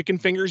doing chicken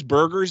fingers,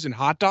 burgers, and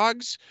hot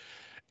dogs,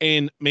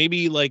 and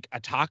maybe like a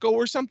taco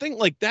or something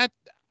like that.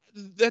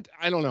 That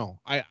I don't know.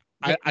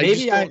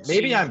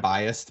 Maybe I'm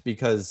biased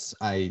because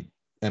I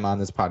am on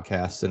this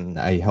podcast and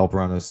I help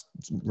run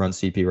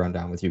CP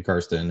Rundown with you,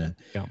 Karsten.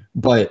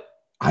 But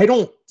I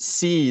don't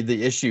see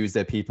the issues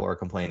that people are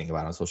complaining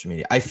about on social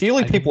media. I feel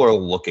like people are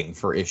looking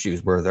for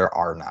issues where there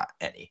are not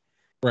any.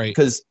 Right.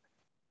 Because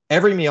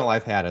every meal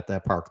I've had at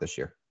that park this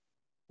year,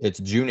 it's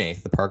June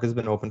 8th. The park has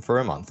been open for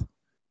a month.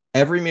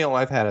 Every meal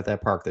I've had at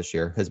that park this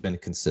year has been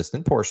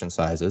consistent portion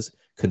sizes,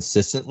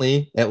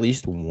 consistently at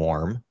least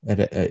warm,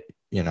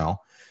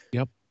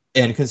 Yep.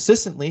 And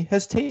consistently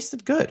has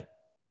tasted good.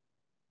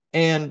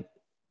 And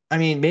I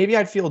mean, maybe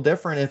I'd feel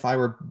different if I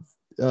were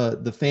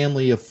the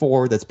family of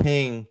four that's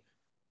paying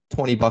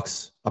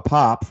 $20 a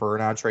pop for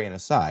an entree and a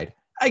side.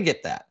 I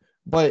get that,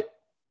 but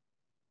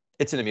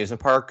it's an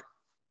amusement park.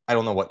 I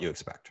don't know what you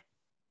expect.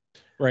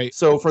 Right.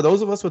 So for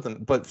those of us with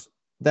them, but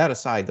that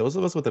aside, those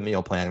of us with a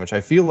meal plan, which I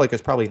feel like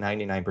is probably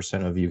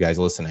 99% of you guys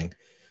listening,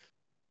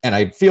 and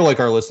I feel like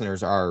our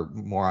listeners are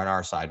more on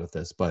our side with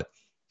this, but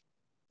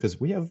because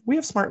we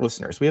have smart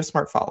listeners, we have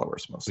smart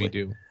followers mostly. We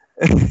do.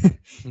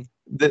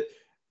 That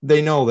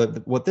they know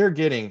that what they're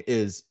getting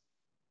is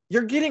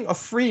you're getting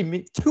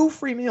two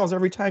free meals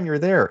every time you're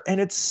there,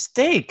 and it's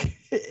steak.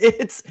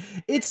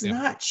 It's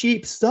not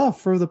cheap stuff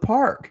for the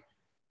park.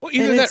 Well,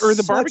 either that or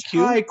the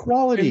barbecue. High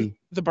quality.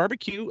 The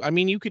barbecue. I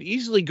mean, you could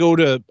easily go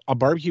to a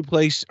barbecue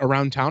place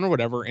around town or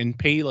whatever and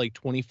pay like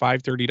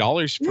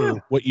 $25-$30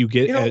 for what you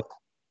get at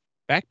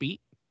Backbeat.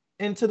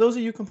 And to those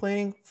of you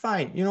complaining,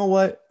 fine. You know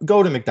what?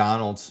 Go to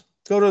McDonald's.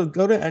 Go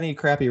to any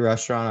crappy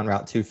restaurant on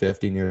Route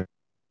 250 near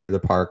the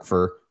park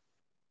for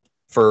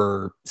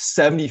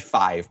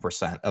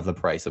 75% of the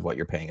price of what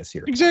you're paying us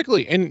here.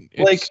 Exactly. And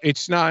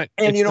it's not.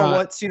 And you know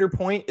what? Cedar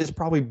Point is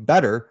probably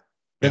better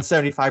than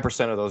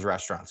 75% of those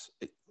restaurants.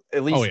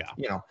 At least,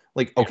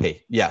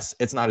 okay, yes,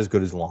 it's not as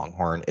good as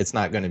Longhorn. It's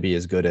not going to be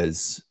as good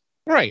as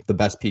the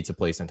best pizza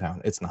place in town.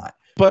 It's not.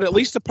 But at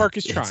least the park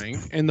is trying,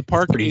 and the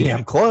park pretty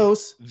damn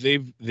close.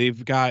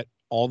 They've got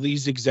all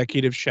these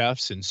executive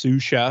chefs and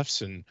sous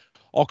chefs and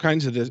all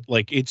kinds of this.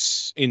 Like,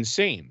 it's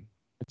insane.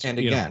 And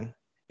again,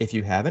 if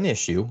you have an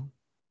issue,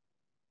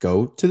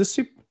 go to the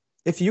soup.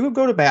 If you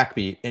go to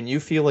Backbeat and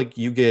you feel like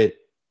you get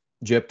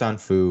gypped on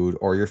food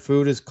or your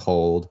food is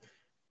cold,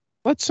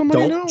 let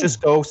somebody know. Don't just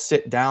go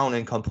sit down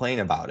and complain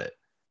about it.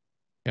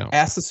 Yeah.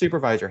 Ask the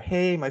supervisor,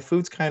 hey, my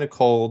food's kind of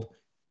cold.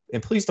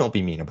 And please don't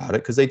be mean about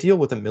it, because they deal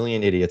with a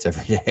million idiots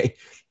every day.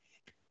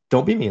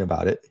 Don't be mean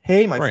about it.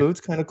 Hey, my food's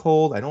kind of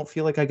cold. I don't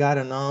feel like I got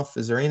enough.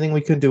 Is there anything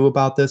we can do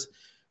about this?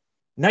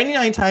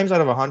 99 times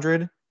out of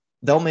 100,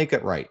 they'll make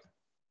it right.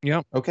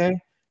 Yeah. Okay?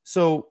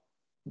 So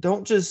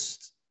don't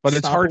just But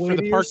it's hard for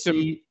the park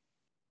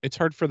it's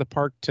hard for the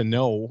park to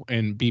know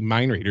and be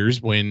mind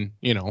readers when,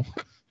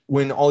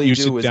 when all you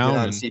do is get on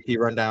and CP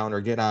Rundown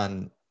or get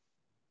on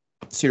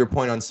Cedar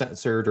Point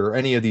Uncensored or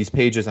any of these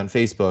pages on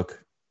Facebook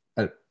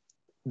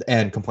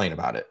and complain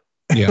about it.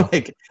 Yeah.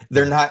 Like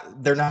they're not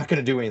going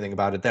to do anything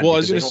about it then. Well, I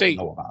was going to say,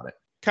 know about it.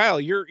 Kyle,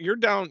 you're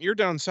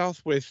down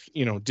south with,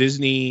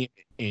 Disney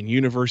and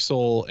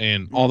Universal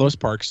and all those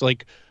parks.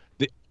 Like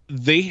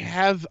they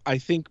have, I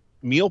think,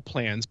 meal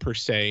plans per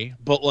se,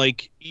 but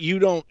like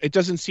it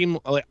doesn't seem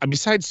like,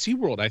 besides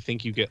SeaWorld, I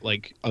think you get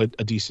like a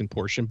decent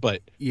portion,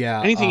 but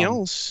anything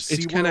else,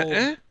 it's kind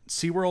of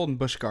SeaWorld and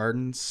Busch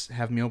Gardens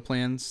have meal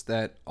plans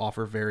that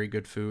offer very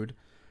good food.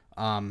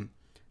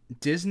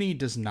 Disney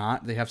does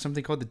not. They have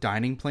something called the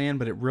dining plan,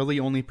 but it really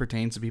only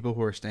pertains to people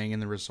who are staying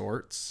in the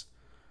resorts.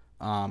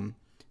 And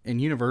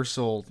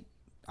Universal,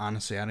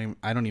 honestly,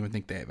 I don't even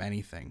think they have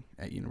anything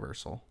at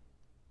Universal.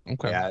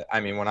 Okay. Yeah,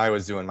 I mean, when I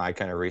was doing my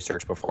kind of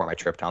research before my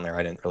trip down there,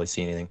 I didn't really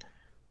see anything.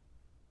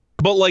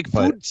 But like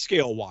food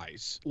scale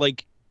wise,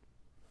 like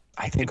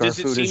I think our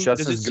food is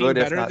just as good,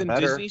 if not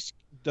better. Disney's?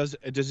 Does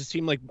it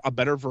seem like a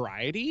better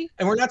variety?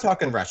 And we're not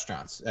talking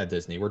restaurants at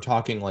Disney. We're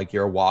talking like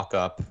your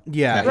walk-up,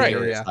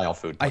 style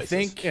food places. I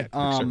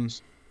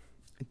think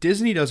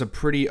Disney does a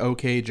pretty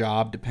okay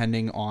job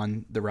depending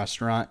on the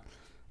restaurant,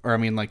 or I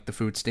mean like the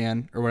food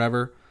stand or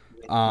whatever.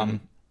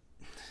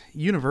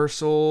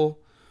 Universal,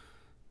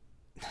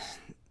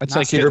 that's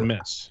like hit or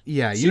miss.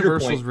 Yeah,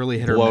 Universal's really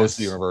hit or miss. Blows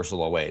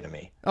Universal away to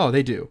me. Oh,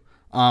 they do.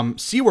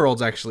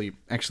 SeaWorld's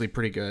actually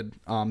pretty good.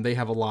 They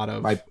have a lot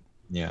of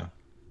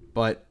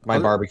But my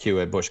barbecue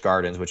at Busch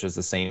Gardens, which is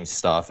the same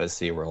stuff as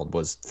SeaWorld,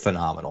 was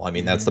phenomenal. I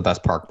mean, that's the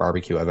best park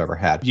barbecue I've ever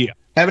had. Yeah.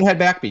 Haven't had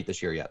Backbeat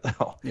this year yet,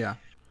 though. Yeah.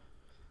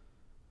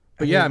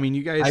 But I mean,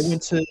 you guys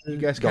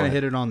kind of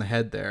hit it on the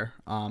head there.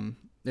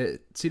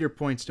 Cedar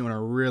Point's doing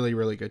a really,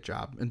 really good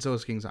job, and so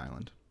is Kings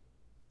Island.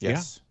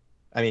 Yes.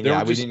 Yeah. I mean,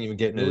 we didn't even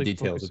get into the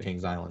details of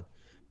Kings Island.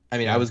 I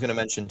mean, I was going to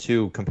mention,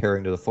 too,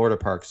 comparing to the Florida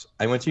parks,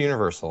 I went to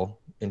Universal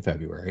in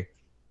February,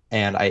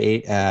 and I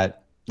ate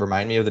at,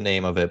 remind me of the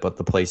name of it, but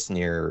the place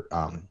near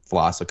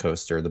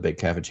Velocicoaster, the big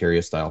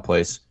cafeteria-style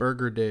place.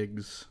 Burger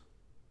Digs.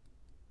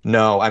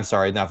 No, I'm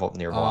sorry, not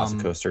near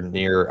Velocicoaster,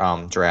 near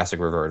Jurassic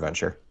River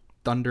Adventure.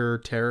 Thunder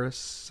Terrace,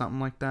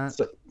 something like that?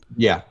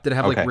 Yeah. Did it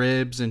have like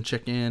ribs and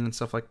chicken and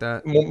stuff like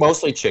that?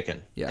 Mostly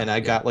chicken. Yeah. And I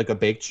got like a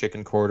baked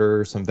chicken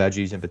quarter, some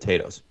veggies, and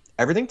potatoes.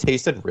 Everything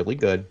tasted really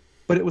good,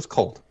 but it was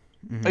cold.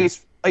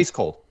 Ice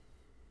cold.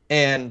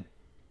 And,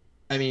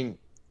 I mean,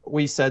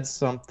 we said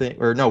something,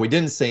 or no, we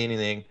didn't say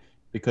anything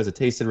because it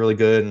tasted really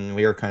good and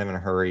we were kind of in a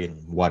hurry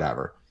and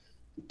whatever.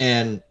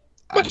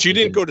 But you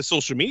didn't go to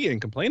social media and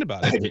complain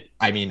about it.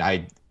 I think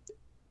I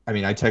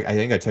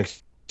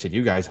texted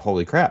you guys,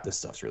 holy crap, this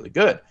stuff's really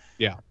good.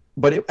 Yeah.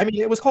 But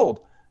it was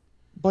cold.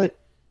 But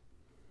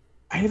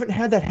I haven't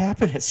had that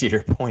happen at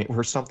Cedar Point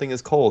where something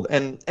is cold.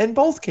 And in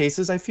both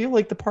cases, I feel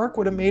like the park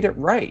would have made it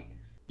right.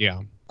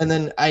 Yeah. And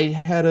then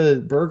I had a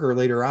burger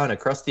later on, a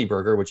Krusty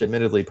Burger, which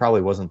admittedly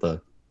probably wasn't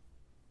the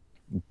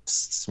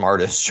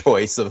smartest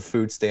choice of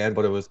food stand,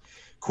 but it was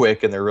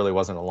quick and there really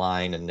wasn't a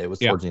line, and it was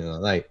towards the end of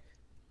the night.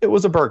 It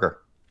was a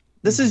burger.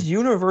 This is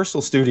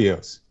Universal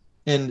Studios,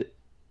 and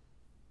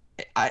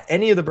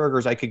any of the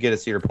burgers I could get at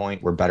Cedar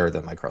Point were better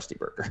than my Krusty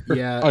Burger.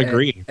 Yeah, I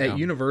agree. At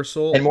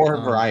Universal, and more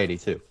variety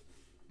too.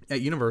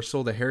 At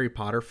Universal, the Harry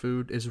Potter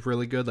food is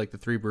really good, like the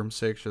Three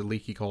Broomsticks or the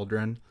Leaky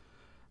Cauldron.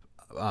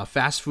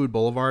 Fast Food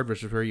Boulevard,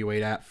 which is where you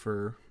wait at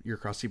for your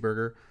Krusty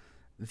Burger,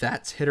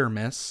 that's hit or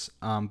miss.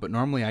 But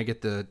normally I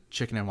get the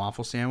chicken and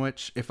waffle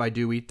sandwich if I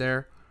do eat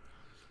there.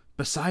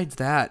 Besides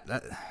that,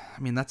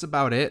 that's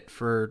about it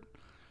for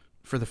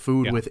the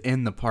food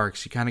within the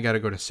parks. You kind of got to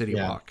go to City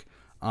Walk.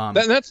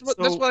 That's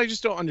what I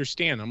just don't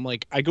understand. I'm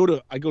like, I go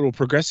to a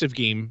progressive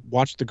game,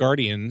 watch the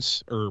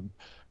Guardians or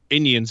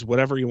Indians,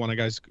 whatever you want to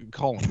guys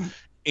call them,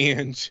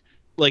 and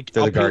like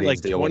I'll pay like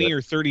 $20 or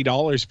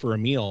 $30 for a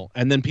meal,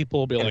 and then people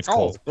will be like,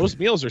 "Oh, those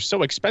meals are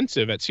so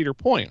expensive at Cedar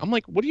Point." I'm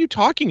like, "What are you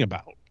talking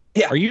about?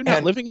 Yeah, are you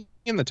not living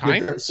in the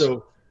times?"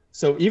 So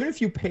even if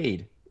you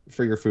paid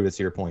for your food at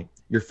Cedar Point,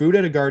 your food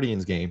at a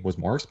Guardians game was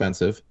more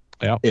expensive.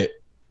 Yeah,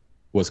 it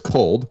was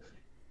cold,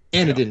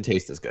 and it didn't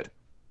taste as good.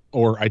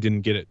 Or I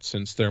didn't get it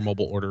since their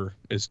mobile order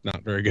is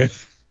not very good.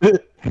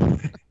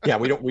 Yeah,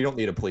 we don't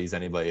need to please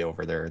anybody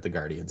over there at the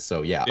Guardians.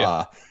 So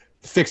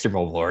fix your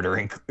mobile order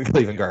in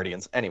Cleveland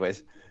Guardians.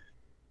 Anyways.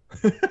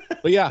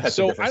 But yeah,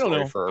 so I don't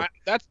know.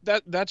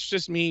 That's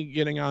just me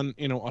getting on,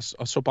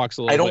 a soapbox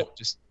a little bit.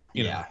 Just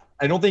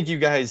I don't think you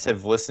guys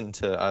have listened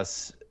to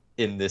us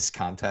in this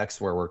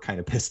context where we're kind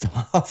of pissed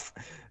off.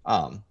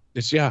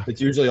 It's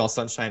usually all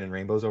sunshine and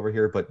rainbows over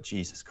here, but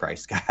Jesus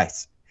Christ,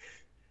 guys.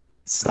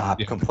 Stop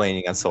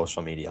complaining on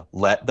social media.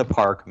 Let the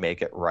park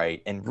make it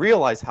right and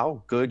realize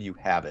how good you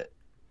have it.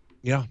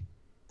 Yeah.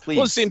 Please.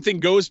 Well, the same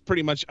thing goes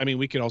pretty much. I mean,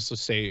 we could also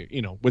say,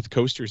 with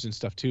coasters and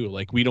stuff too,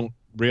 like we don't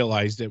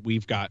realize that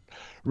we've got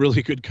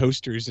really good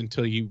coasters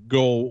until you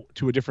go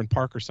to a different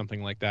park or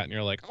something like that. And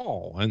you're like,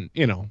 oh, and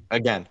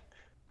again,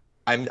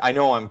 I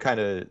know I'm kind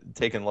of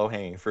taking low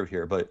hanging fruit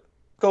here, but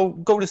go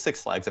to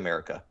Six Flags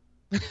America,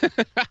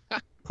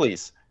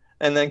 please.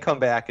 And then come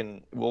back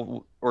and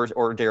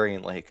or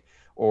Darien Lake.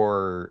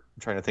 Or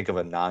I'm trying to think of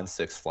a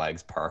non-Six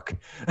Flags park.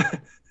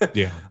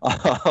 Yeah.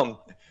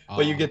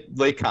 But you get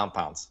lake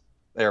compounds.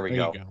 There we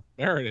go.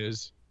 There it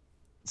is.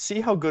 See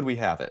how good we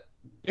have it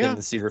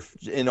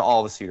in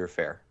all the Cedar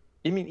Fair.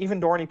 I mean, even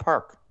Dorney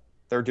Park,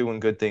 they're doing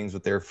good things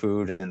with their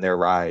food and their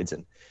rides.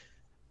 And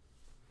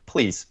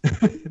please,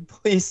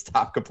 please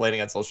stop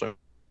complaining on social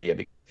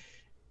media.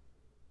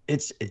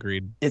 It's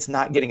agreed. It's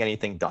not getting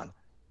anything done,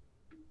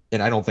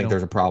 and I don't think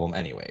there's a problem,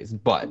 anyways.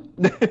 But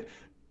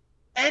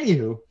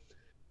anywho.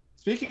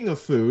 Speaking of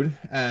food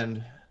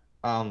and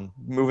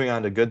moving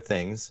on to good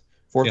things,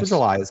 4th of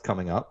July is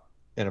coming up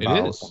in about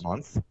a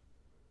month.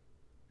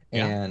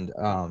 Yeah.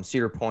 And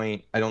Cedar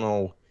Point, I don't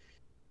know.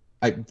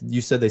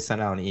 You said they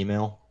sent out an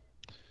email?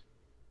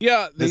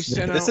 Yeah, this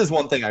is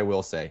one thing I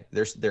will say.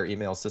 Their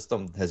email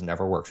system has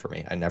never worked for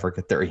me. I never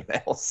get their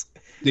emails.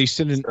 They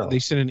sent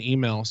an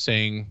email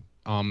saying,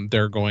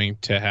 they're going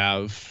to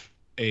have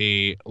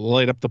a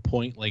light up the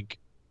point like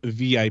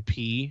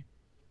VIP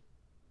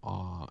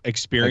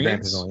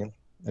experience.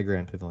 A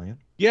Grand Pavilion.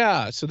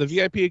 Yeah, so the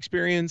VIP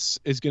experience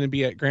is going to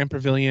be at Grand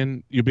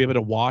Pavilion. You'll be able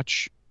to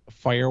watch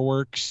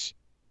fireworks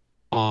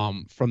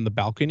from the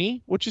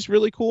balcony, which is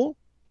really cool.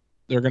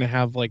 They're going to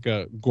have like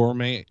a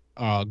gourmet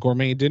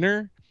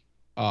dinner,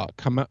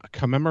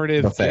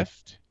 commemorative Buffet.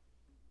 gift.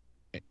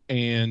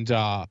 And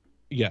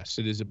yes,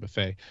 it is a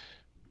buffet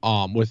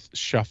with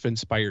chef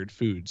inspired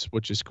foods,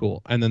 which is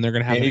cool. And then they're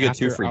going to have And you an get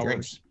 2 after free hours.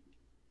 drinks.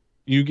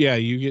 You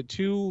get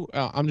 2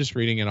 I'm just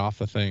reading it off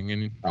the thing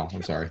and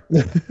I'm sorry.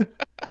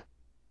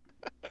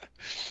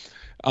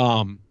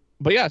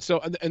 But yeah,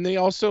 so and they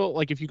also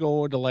like if you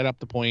go to light up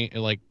the point, it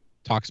like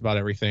talks about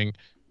everything.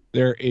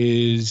 There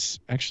is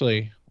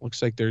actually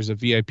looks like there's a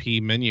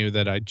VIP menu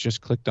that I just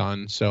clicked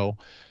on. So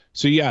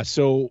yeah,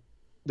 so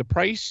the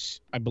price,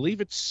 I believe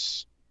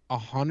it's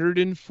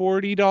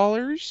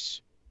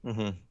 $140.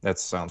 That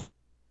sounds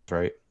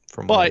right.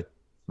 But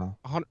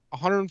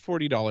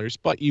 $140,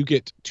 but you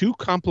get 2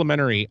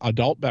 complimentary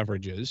adult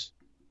beverages.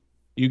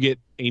 You get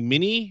a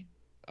mini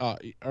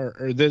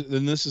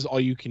then this is all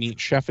you can eat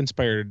chef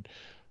inspired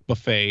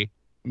buffet,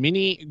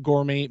 mini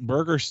gourmet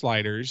burger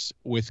sliders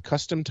with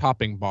custom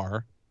topping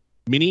bar,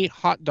 mini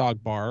hot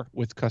dog bar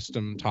with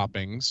custom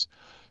toppings,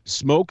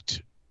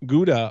 smoked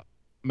Gouda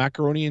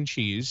macaroni and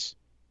cheese,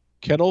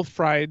 kettle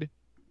fried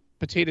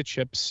potato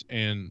chips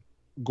and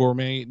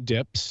gourmet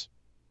dips,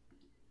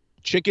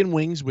 chicken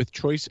wings with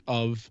choice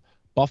of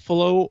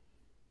buffalo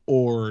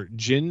or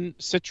gin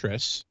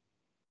citrus,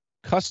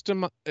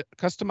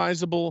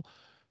 customizable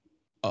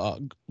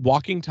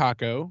walking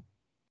taco,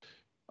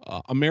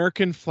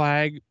 American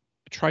flag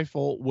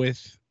trifle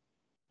with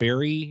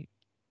berry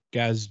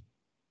gazpacho.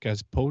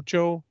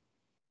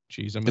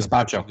 Jeez, I'm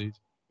Gazpacho. these.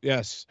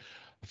 Yes,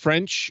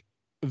 French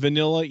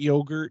vanilla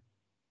yogurt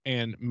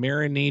and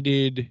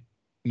marinated.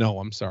 No,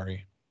 I'm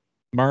sorry.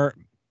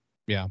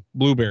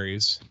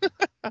 Blueberries.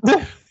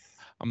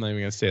 I'm not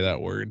even gonna say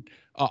that word.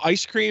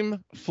 Ice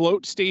cream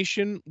float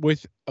station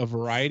with a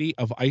variety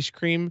of ice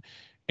cream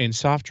and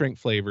soft drink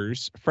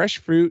flavors, fresh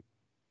fruit.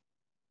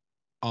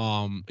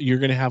 You're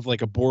gonna have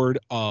like a board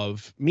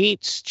of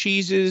meats,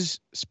 cheeses,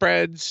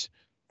 spreads,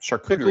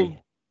 Charcuterie.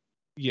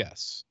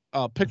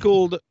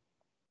 pickled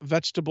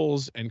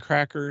vegetables and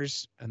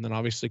crackers, and then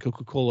obviously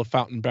Coca-Cola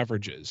fountain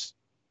beverages.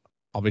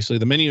 Obviously,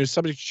 the menu is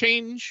subject to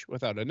change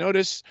without a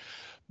notice,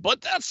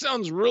 but that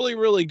sounds really,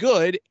 really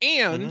good.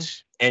 And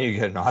you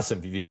get an awesome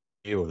view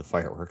of the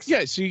fireworks.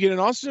 Yeah, so you get an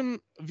awesome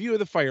view of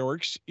the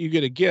fireworks. You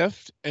get a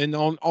gift, and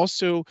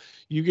also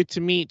you get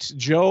to meet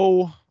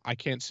Joe. I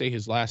can't say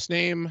his last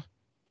name.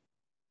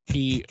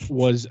 He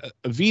was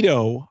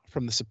Vito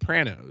from The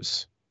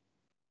Sopranos.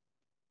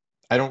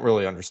 I don't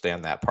really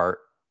understand that part,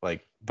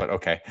 but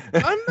okay. I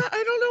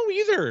don't know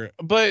either,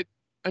 but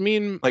I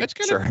mean, it's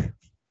kind of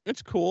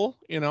it's cool,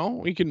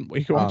 We can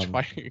watch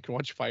you can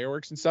watch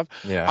fireworks and stuff.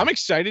 Yeah, I'm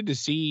excited to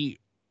see,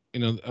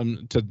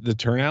 to the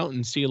turnout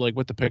and see like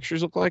what the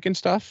pictures look like and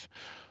stuff.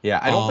 Yeah,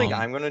 I don't think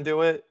I'm gonna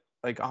do it.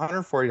 Like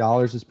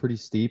 $140 is pretty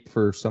steep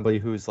for somebody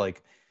who's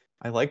like,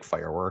 I like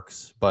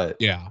fireworks, but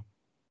yeah.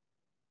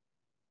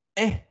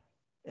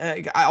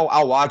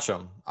 I'll watch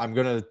them. I'm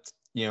gonna,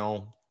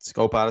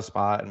 scope out a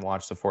spot and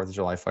watch the 4th of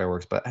July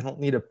fireworks, but I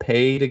don't need to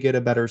pay to get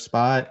a better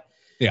spot.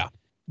 Yeah.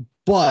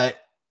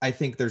 But I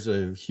think there's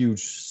a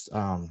huge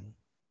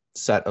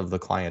set of the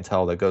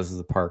clientele that goes to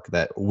the park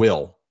that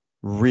will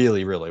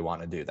really, really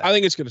want to do that. I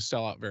think it's going to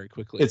sell out very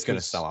quickly. It's going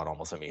to sell out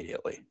almost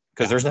immediately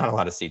because there's not a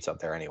lot of seats up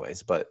there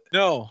anyways, but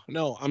no,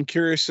 I'm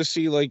curious to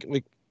see what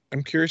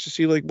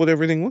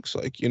everything looks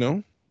like,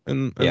 and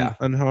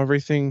how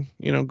everything,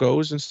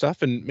 goes and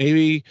stuff. And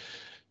maybe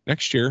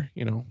next year,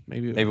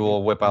 maybe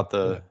we'll whip out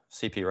the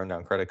CP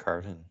Rundown credit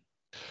card. And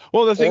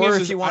well, the thing is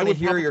if you want to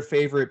hear your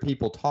favorite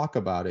people talk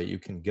about it, you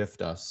can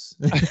gift us.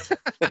 I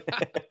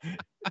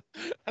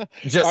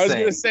was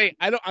going to say,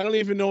 I don't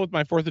even know what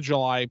my 4th of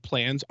July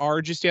plans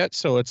are just yet.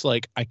 So it's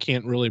like, I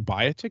can't really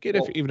buy a ticket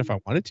even if I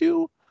wanted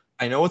to.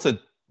 I know what is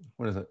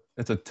it?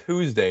 It's a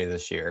Tuesday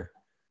this year.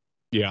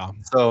 Yeah.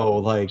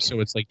 So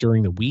it's like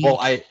during the week. Well,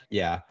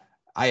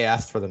 I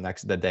asked for the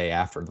day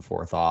after the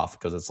 4th off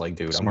because it's like,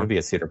 dude, I'm going to be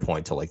at Cedar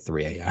Point till like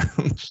 3 a.m.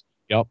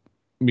 Yep.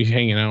 Be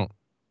hanging out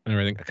and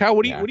everything. Kyle,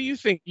 what do you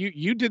think?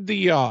 You did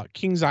the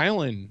Kings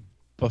Island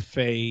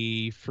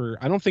buffet for,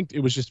 I don't think it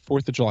was just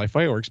 4th of July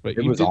fireworks, but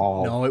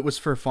No, it was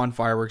for fun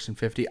fireworks and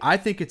 50. I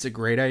think it's a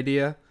great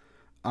idea.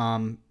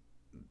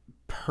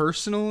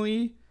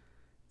 Personally,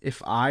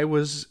 if I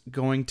was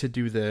going to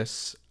do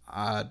this,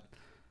 I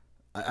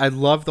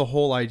love the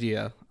whole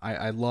idea.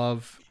 I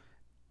love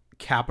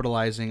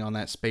capitalizing on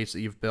that space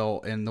that you've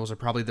built, and those are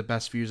probably the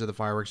best views of the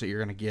fireworks that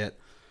you're going to get.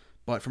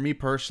 But for me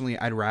personally,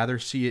 I'd rather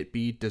see it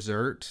be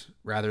dessert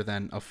rather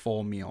than a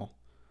full meal.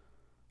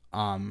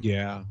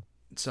 Yeah.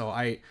 So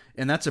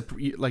that's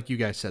like you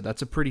guys said,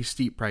 that's a pretty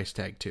steep price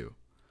tag too.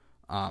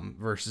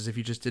 Versus if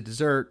you just did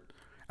dessert,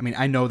 I mean,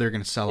 I know they're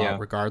going to sell out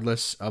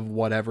regardless of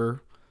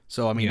whatever.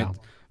 So I mean,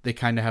 they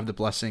kind of have the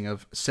blessing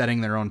of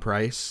setting their own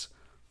price.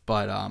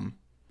 but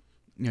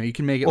you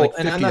can make it Well, like $50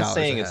 and I'm not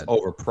saying ahead. it's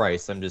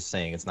overpriced. I'm just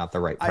saying it's not the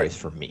right price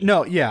for me.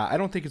 No, yeah, I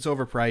don't think it's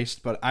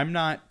overpriced, but I'm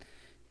not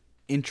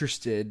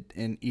interested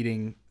in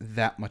eating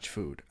that much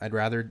food. I'd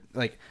rather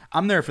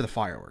I'm there for the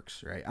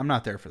fireworks, right? I'm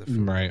not there for the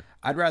food. Right.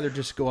 I'd rather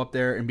just go up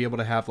there and be able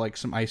to have like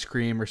some ice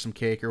cream or some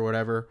cake or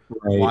whatever,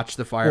 Right. watch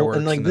the fireworks,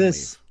 and like and then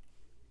this,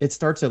 it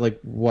starts at like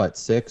what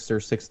 6 or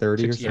 6:30 or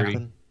 6:30.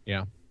 something.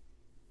 Yeah.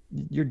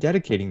 You're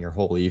dedicating your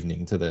whole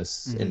evening to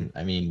this, and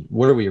I mean,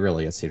 what are we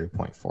really at Cedar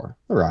Point for?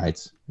 The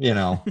rides,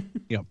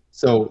 Yep.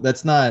 So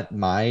that's not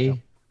my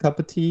cup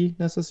of tea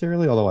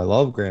necessarily. Although I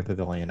love Grand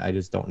Pavilion, I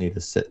just don't need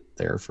to sit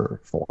there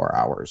for 4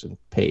 hours and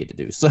pay to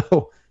do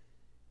so.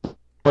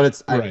 But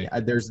it's, I mean,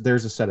 there's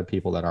a set of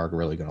people that are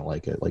really going to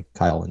like it, like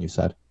Kyle and you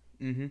said.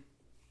 Mm-hmm.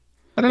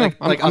 I don't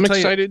know. I'm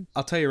excited.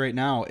 I'll tell you right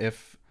now,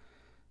 if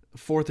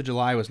 4th of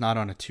July was not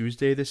on a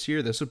Tuesday this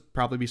year, this would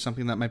probably be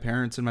something that my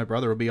parents and my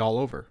brother would be all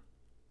over.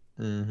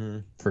 Mm-hmm.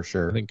 For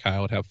sure. I think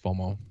Kyle would have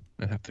FOMO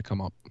and have to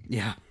come up.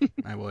 Yeah,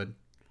 I would.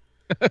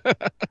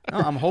 No,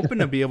 I'm hoping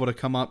to be able to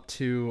come up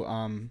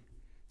to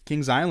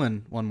Kings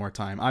Island one more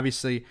time.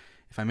 Obviously,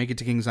 if I make it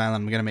to Kings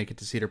Island, I'm going to make it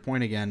to Cedar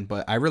Point again,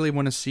 but I really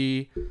want to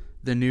see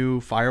the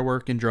new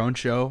firework and drone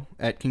show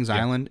at Kings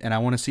Island, and I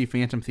want to see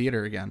Phantom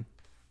Theater again.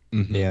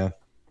 Mm-hmm. Yeah.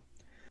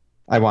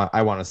 I want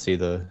to see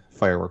the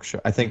fireworks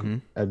show. I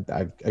think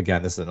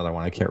again, this is another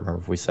one I can't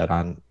remember if we said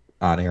on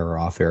air or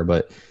off air,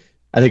 but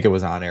I think it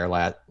was on air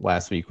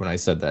last week when I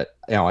said that,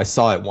 I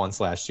saw it once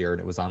last year and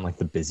it was on like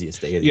the busiest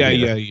day of the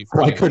year. Yeah.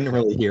 So I couldn't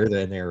really hear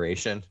the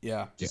narration.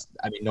 Yeah.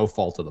 I mean, no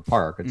fault of the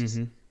park. It's just,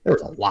 there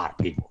was a lot of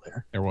people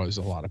there. There was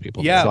a lot of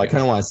people. Yeah. So I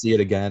kind of want to see it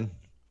again.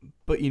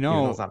 But Even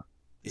though it's not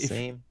the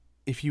same.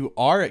 If you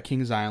are at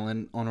Kings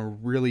Island on a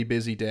really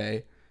busy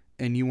day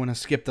and you want to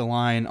skip the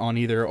line on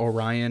either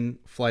Orion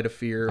Flight of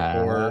Fear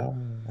or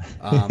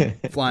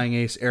Flying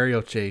Ace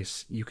Aerial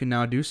Chase, you can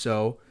now do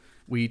so.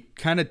 We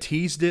kind of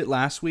teased it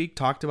last week,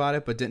 talked about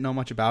it, but didn't know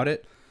much about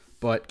it.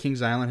 But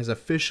Kings Island has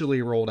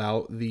officially rolled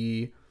out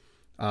the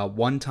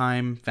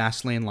one-time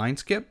Fastlane line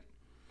skip.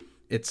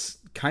 It's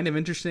kind of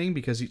interesting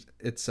because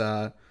it's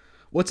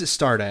what's it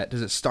start at?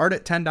 Does it start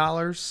at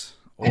 $10?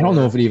 I don't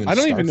know if it even. I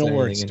don't even starts know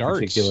where it anything in starts.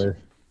 particular.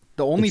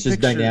 The only It's just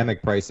picture,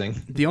 dynamic pricing.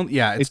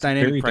 It's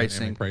dynamic very pricing.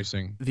 Dynamic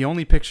pricing. The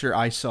only picture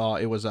I saw,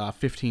 it was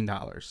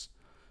 $15.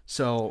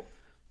 So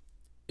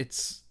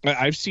it's.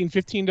 I've seen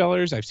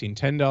 $15. I've seen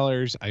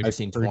 $10. I've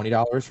seen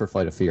 $20 for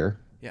Flight of Fear.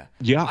 Yeah.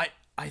 Yeah.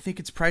 I think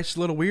it's priced a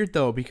little weird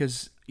though,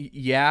 because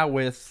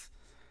with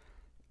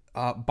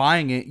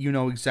buying it, you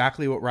know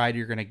exactly what ride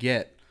you're gonna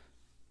get,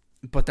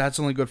 but that's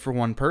only good for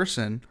one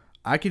person.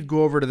 I could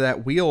go over to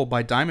that wheel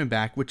by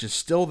Diamondback, which is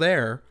still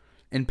there,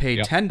 and pay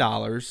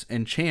 $10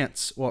 and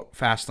chance what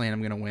Fastlane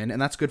I'm gonna win, and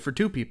that's good for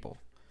two people.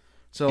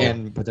 So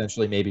And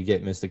potentially maybe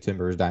get Mystic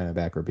Timbers,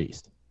 Diamondback, or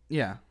Beast.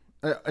 yeah,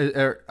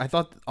 I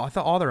thought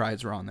all the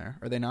rides were on there.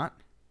 Are they not?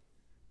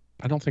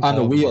 I don't think On the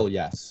all of them wheel, are.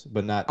 yes,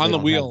 but not On they the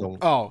don't wheel. have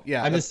the- Oh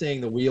yeah, I'm just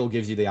saying the wheel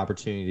gives you the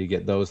opportunity to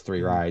get those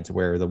three rides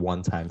where the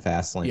one-time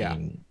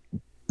Fastlane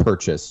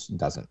purchase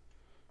doesn't.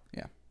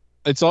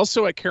 It's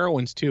also at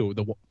Carowinds too.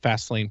 The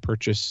Fastlane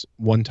purchase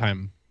one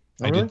time.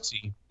 Oh, I really? did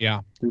see.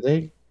 Yeah. Do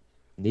they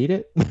need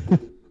it?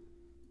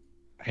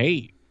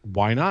 Hey,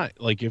 why not?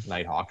 Like if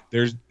Nighthawk.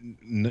 there's,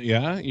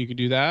 you could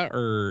do that,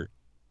 or,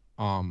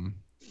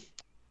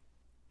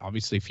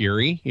 obviously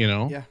Fury.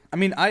 Yeah, I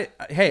mean, I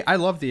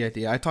love the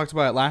idea. I talked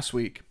about it last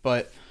week,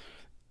 but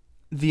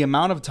the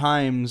amount of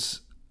times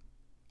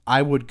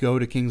I would go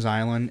to Kings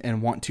Island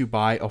and want to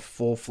buy a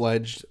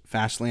full-fledged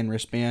Fastlane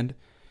wristband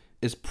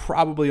is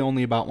probably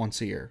only about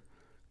once a year.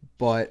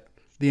 But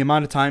the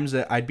amount of times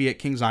that I'd be at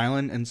Kings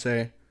Island and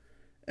say,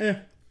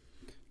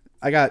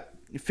 I got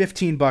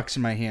 $15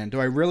 in my hand.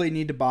 Do I really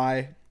need to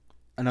buy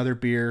another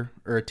beer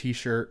or a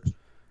t-shirt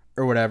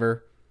or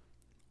whatever?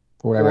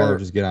 Or would I rather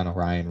just get on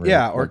Orion?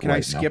 Or can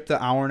I skip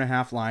the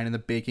hour-and-a-half line in the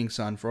baking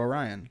sun for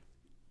Orion?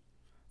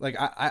 Like,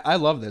 I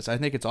love this. I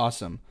think it's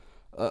awesome.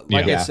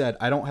 I said,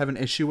 I don't have an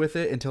issue with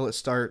it until it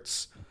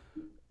starts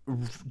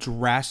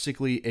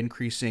drastically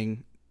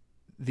increasing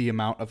the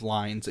amount of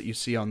lines that you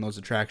see on those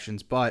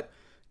attractions. But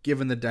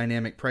given the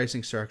dynamic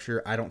pricing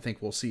structure, I don't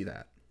think we'll see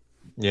that.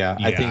 Yeah,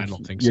 I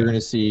don't think you're so. going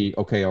to see,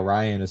 okay,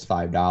 Orion is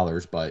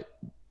 $5, but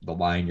the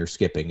line you're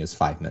skipping is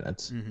 5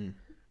 minutes. Mm-hmm.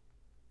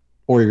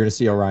 Or you're going to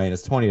see Orion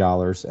is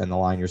 $20 and the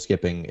line you're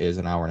skipping is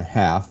an hour and a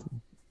half.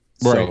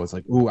 So Right. it's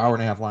like, ooh, hour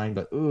and a half line,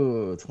 but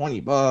ooh,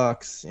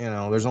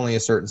 $20. There's only a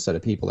certain set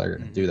of people that are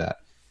going to do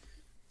that.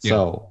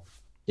 So,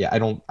 I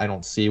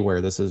don't see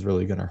where this is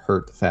really going to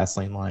hurt the fast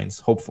lane lines.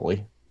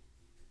 Hopefully,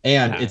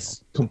 and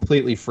it's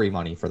completely free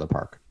money for the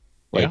park.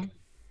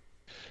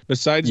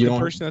 Besides the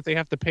person that they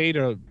have to pay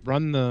to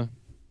run the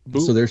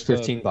booth. So there's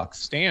 $15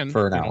 stand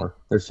for an hour.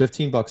 There's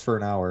 $15 for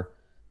an hour.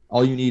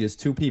 All you need is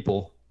two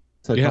people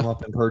to come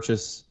up and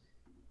purchase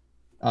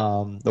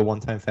the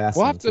one-time fast.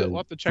 We'll have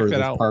to check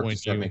that out when when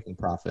you making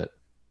profit.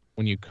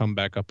 When you come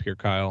back up here,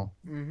 Kyle,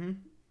 Mm-hmm.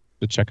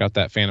 to check out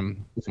that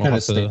Phantom. We'll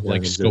have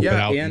to, scope it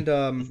out.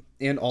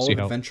 And all see of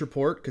how-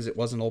 Adventureport, because it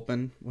wasn't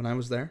open when I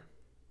was there.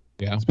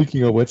 Yeah.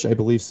 Speaking of which, I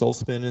believe Soul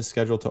Spin is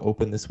scheduled to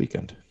open this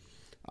weekend.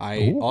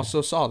 I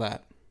also saw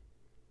that.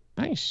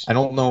 Nice. I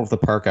don't know if the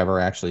park ever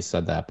actually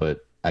said that,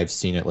 but I've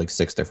seen it like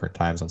 6 different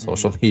times on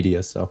social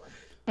media. So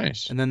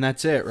Nice. And then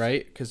that's it,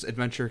 right? Because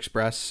Adventure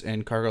Express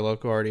and Cargo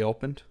Loco already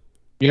opened.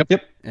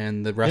 Yep.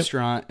 And the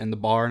restaurant and the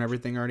bar and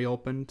everything already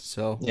opened.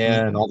 So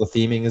yeah, and all the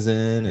theming is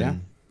in. Yeah.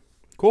 And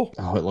cool.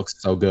 oh, it looks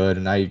so good.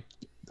 And I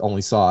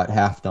only saw it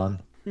half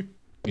done.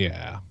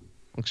 Yeah.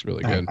 Looks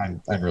really good.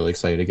 I'm really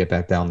excited to get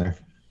back down there.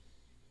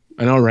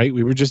 I know, right?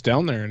 We were just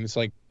down there, and it's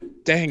like,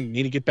 dang,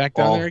 need to get back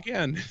down there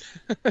again.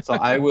 So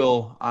I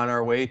will, on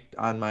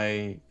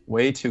my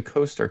way to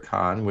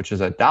CoasterCon, which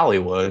is at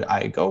Dollywood,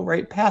 I go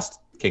right past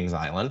Kings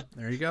Island.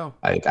 There you go.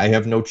 I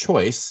have no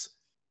choice.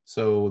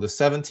 So the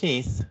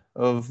 17th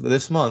of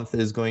this month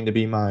is going to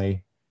be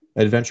my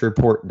adventure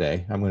port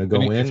day. I'm going to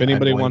go in. If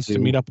anybody wants to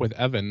meet up with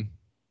Evan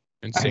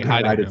and say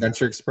hi to him.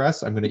 Adventure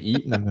Express. I'm going to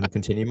eat and I'm going to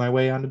continue my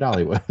way on to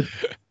Dollywood.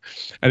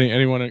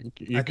 Anyone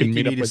you can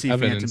meet up with Evan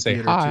Phantom and say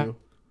Theater hi. too.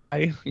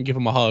 And give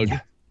him a hug.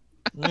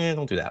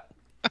 Don't do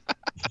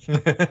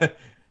that.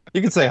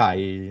 You can say hi.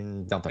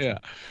 Don't touch me.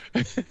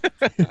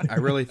 I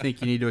really think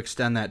you need to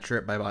extend that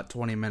trip by about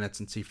 20 minutes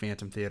and see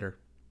Phantom Theater.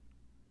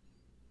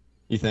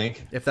 You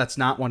think? If that's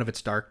not one of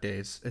its dark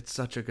days, it's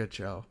such a good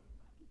show.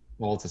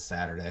 Well, it's a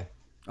Saturday.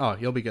 Oh,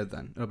 you'll be good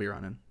then. It'll be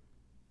running.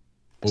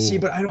 See,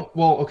 but I don't.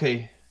 Well,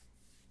 okay.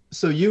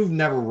 So you've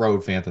never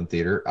rode Phantom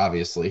Theater,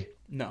 obviously,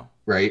 No.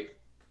 right?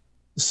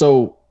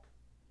 So,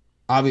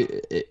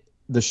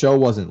 the show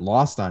wasn't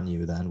lost on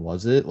you then,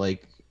 was it?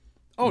 Like,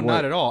 Oh,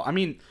 not at all. I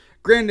mean,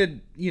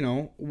 granted,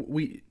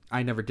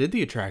 I never did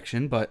the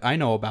attraction, but I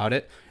know about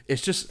it.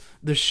 It's just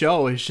the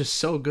show is just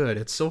so good.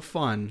 It's so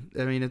fun.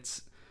 I mean,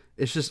 it's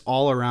just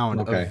all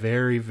around a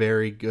very,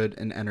 very good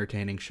and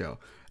entertaining show.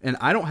 And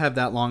I don't have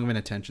that long of an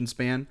attention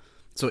span,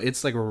 so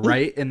it's like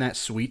right in that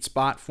sweet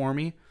spot for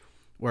me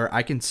where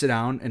I can sit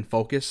down and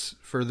focus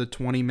for the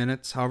 20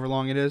 minutes, however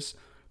long it is.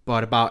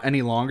 But about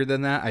any longer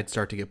than that, I'd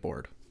start to get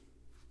bored.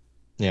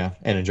 Yeah,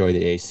 and enjoy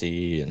the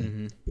AC.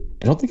 And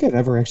I don't think I've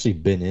ever actually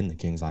been in the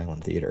Kings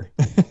Island Theater.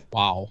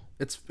 Wow.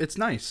 It's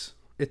nice.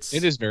 It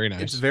is very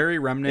nice. It's very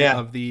remnant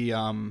of the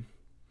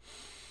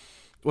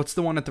what's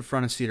the one at the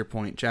front of Cedar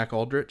Point? Jack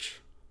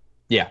Aldrich?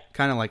 Yeah.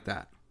 Kind of like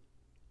that.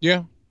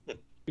 Yeah.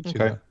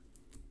 Okay.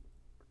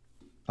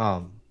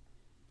 I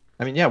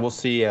mean, yeah, we'll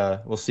see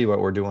what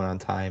we're doing on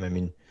time. I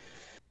mean,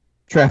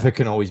 traffic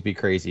can always be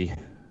crazy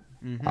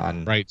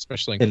on Right,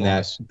 especially in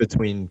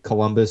in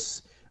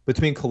Columbus. that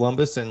between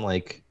Columbus and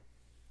like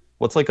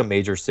what's like a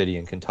major city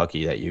in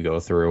Kentucky that you go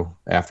through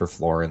after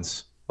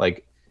Florence,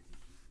 like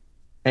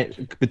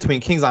between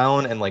Kings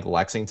Island and like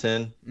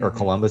Lexington or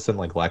Columbus and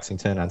like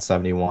Lexington on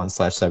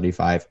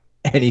 71/75,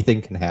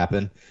 anything can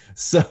happen.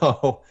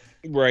 So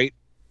Right.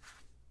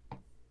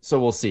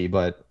 we'll see,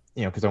 but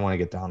because I want to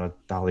get down to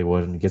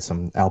Dollywood and get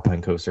some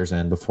Alpine coasters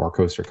in before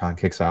CoasterCon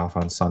kicks off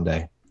on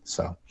Sunday.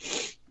 So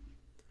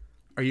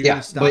Are you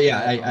gonna stop?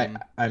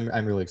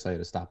 I'm really excited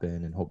to stop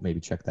in and hope maybe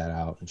check that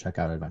out and check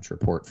out Adventure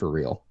Port for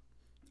real.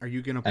 Are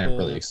you gonna And I'm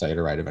really pull? excited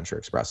to ride Adventure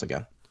Express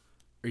again.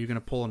 Are you gonna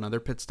pull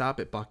another pit stop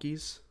at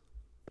Buc-ee's?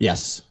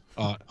 Yes,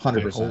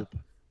 100%.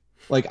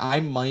 Like I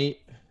might.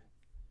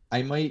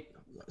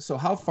 So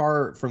how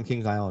far from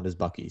Kings Island is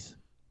Buc-ee's?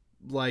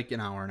 Like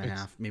an hour and a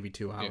half, maybe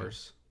 2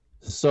 hours.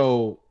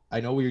 So I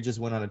know we just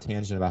went on a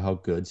tangent about how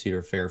good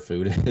Cedar Fair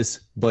food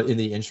is, but in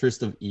the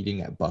interest of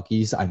eating at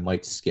Buc-ee's, I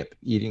might skip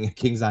eating at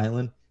Kings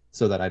Island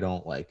so that I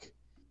don't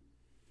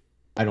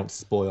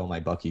spoil my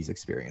Buc-ee's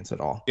experience at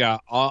all. Yeah,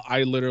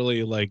 I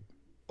literally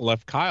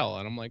left Kyle,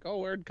 and I'm like, oh,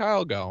 where'd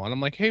Kyle go? And I'm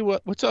like, hey,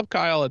 what's up,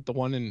 Kyle, at the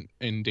one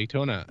in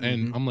Daytona?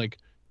 And I'm like,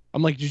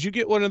 did you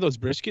get one of those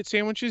brisket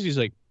sandwiches? He's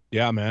like,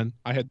 yeah, man,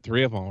 I had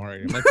 3 of them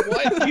already. I'm like,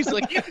 what? He's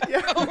like, yeah.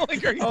 I'm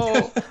like, are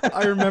you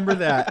I remember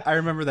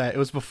that. It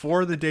was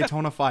before the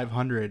Daytona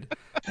 500,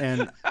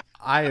 and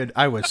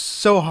I was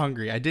so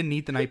hungry. I didn't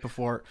eat the night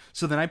before.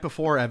 So the night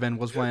before, Evan,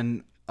 was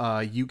when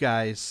you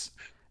guys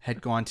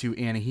had gone to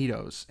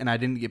Anahito's, and I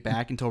didn't get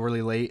back until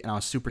really late, and I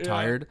was super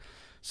tired.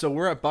 So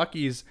we're at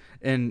Buc-ee's,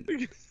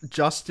 and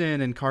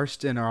Justin and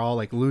Karsten are all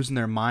like losing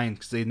their minds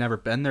because they'd never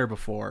been there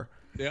before.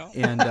 Yeah.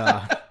 And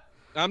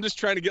I'm just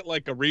trying to get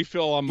like a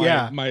refill on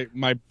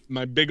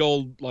my big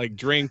old like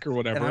drink or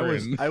whatever.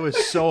 And I was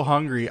so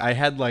hungry. I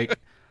had like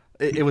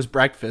it was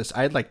breakfast.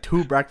 I had like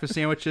 2 breakfast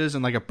sandwiches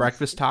and like a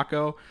breakfast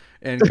taco.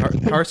 And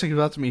Carson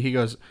comes up to me. He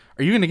goes,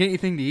 "Are you gonna get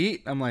anything to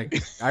eat?" I'm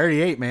like, "I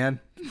already ate,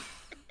 man."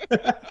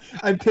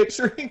 I'm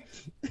picturing,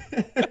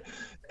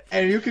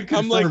 and you can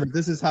confirm if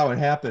this is how it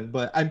happened,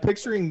 but I'm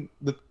picturing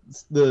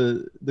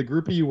the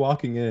group of you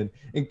walking in,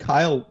 and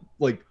Kyle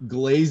like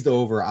glazed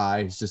over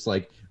eyes, just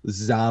like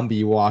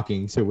zombie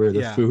walking to where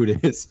the food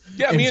is.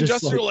 Yeah, me and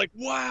Justin are like,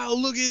 wow,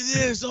 look at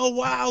this. Oh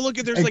wow, look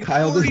at there's like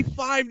Kyle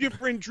 45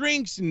 different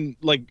drinks, and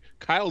like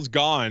Kyle's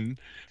gone.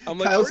 I'm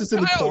like, Kyle's just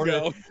in the corner.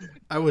 Go?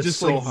 I was just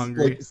so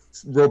hungry. Like,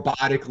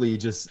 robotically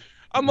just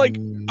I'm like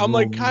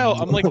Kyle,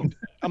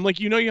 I'm like,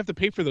 you have to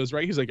pay for those,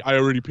 right? He's like, I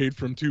already paid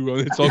for them too.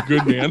 It's all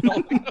good, man.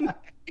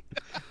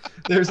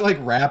 There's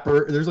like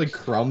there's like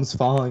crumbs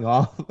falling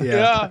off.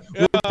 Yeah.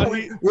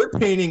 We're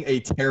painting a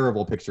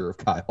terrible picture of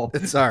Kyle.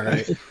 It's all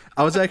right.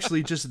 I was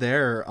actually just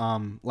there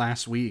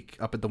last week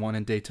up at the one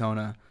in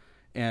Daytona,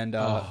 and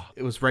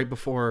it was right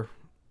before,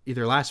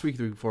 either last week or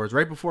the week before. It was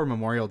right before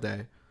Memorial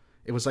Day.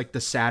 It was like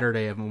the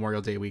Saturday of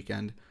Memorial Day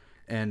weekend,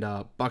 and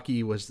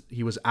Bucky was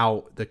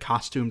out. The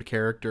costumed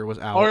character was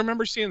out. Oh, I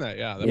remember seeing that.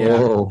 Yeah.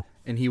 Whoa.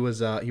 And he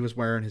was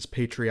wearing his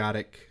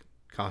patriotic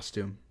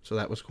costume, so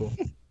that was cool.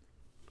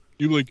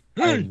 You were like,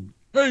 hey,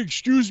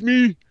 excuse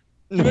me,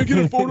 can I get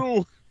a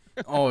photo?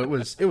 Oh, it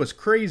was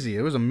crazy.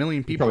 It was a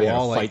million people Probably had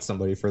all to like fight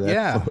somebody for that.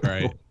 Yeah. photo.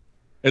 Right.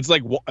 It's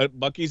like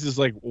Bucky's is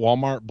like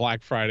Walmart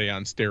Black Friday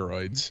on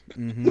steroids.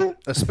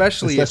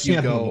 especially if you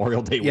on go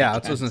Memorial Day Yeah,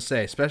 that's what I was weekend. gonna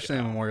say. Especially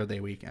on Memorial Day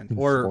weekend,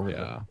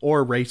 Horrible.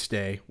 or race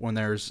day when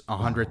there's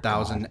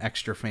 100,000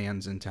 extra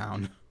fans in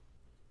town.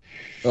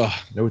 Ugh.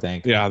 No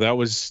thank. Yeah, that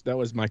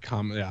was my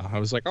comment. Yeah, I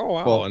was like, oh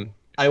wow. Well, And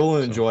I will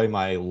enjoy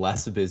my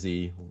less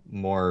busy,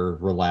 more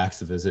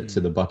relaxed visit to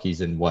the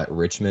Buc-ee's in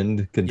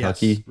Richmond,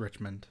 Kentucky. Yes,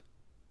 Richmond.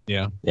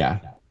 yeah, Yeah,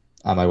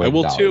 on my way. I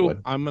will to too.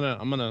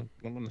 Dollywood.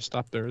 I'm gonna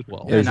stop there as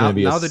well. Yeah, There's now- going to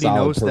be now a that he solid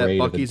knows that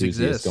parade of Buc-ee's enthusiasts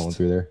exist. going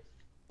through there.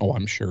 Oh,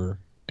 I'm sure.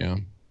 Yeah,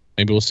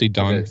 maybe we'll see I'm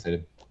very Don.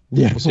 excited.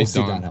 Yeah, We'll see we'll see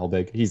Don. Don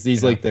Helbig.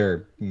 He's like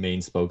their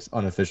main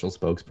unofficial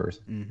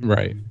spokesperson.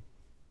 Right.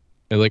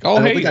 They're like, oh I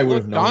don't hey, think I would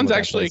look, have known Don's what that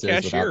actually a place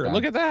is without cashier. Don.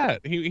 Look at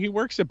that. He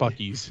works at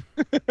Bucky's.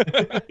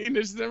 He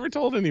just never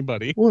told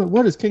anybody.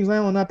 What is Kings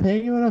Island not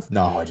paying you enough?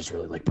 No, I just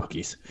really like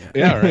Buc-ee's.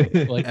 Yeah,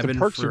 right. Like Evan, the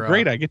perks for, are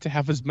great. I get to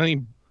have as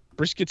many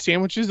brisket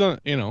sandwiches on,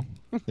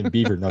 And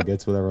beaver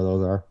nuggets, whatever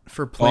those are.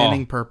 For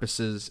planning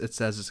purposes, it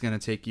says it's going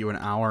to take you an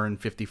hour and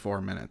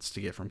 54 minutes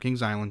to get from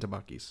Kings Island to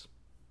Bucky's.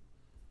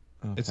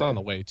 It's on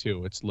the way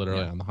too. It's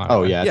literally on the highway.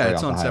 Oh yeah, Yeah, right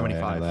it's off on the highway,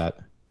 I 75. know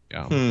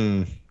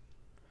that. Yeah.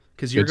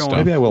 Because you're Good going. stuff.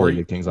 Maybe I will where, leave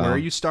at Kings where are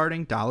Island. you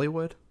starting?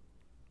 Dollywood.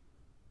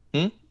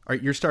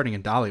 You're starting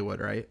in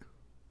Dollywood, right?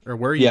 Or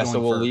where are you Yeah, going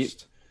so we'll first? leave.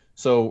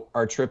 So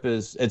our trip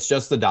it's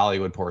just the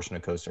Dollywood portion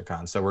of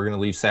CoasterCon. So we're gonna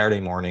leave Saturday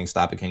morning,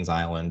 stop at Kings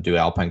Island, do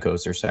Alpine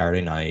Coaster Saturday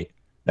night,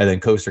 and then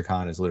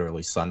CoasterCon is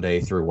literally Sunday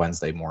through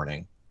Wednesday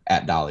morning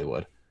at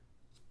Dollywood.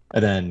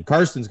 And then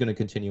Karsten's gonna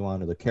continue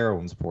on to the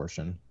Carowinds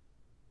portion,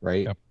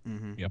 right? Yep.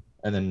 Mhm.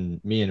 And then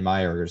me and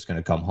Maya are just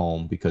gonna come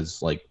home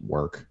because like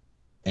work,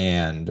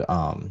 and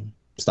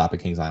stop at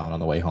Kings Island on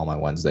the way home on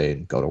Wednesday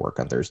and go to work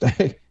on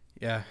Thursday.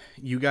 Yeah,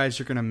 you guys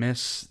are gonna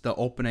miss the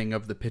opening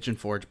of the Pigeon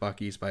Forge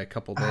Bucky's by a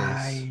couple days.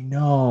 I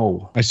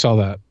know. I saw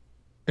that.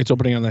 It's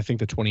opening on I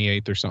think the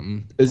 28th or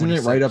something. Isn't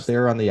it right up 26th.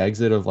 there on the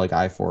exit of like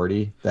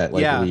I-40 that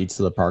like Yeah. leads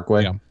to the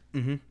Parkway?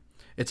 Yeah.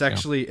 It's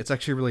actually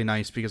really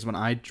nice because when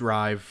I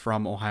drive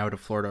from Ohio to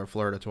Florida or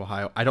Florida to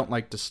Ohio, I don't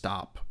like to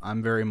stop.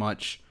 I'm very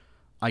much,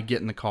 I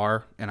get in the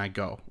car and I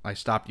go. I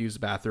stop to use the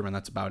bathroom and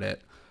that's about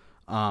it.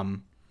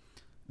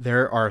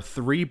 There are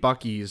 3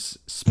 Bucky's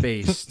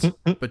spaced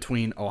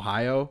between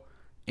Ohio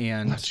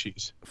and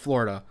Jeez.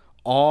 Florida,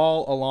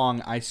 all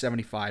along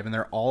I-75, and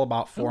they're all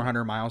about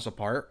 400 miles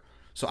apart.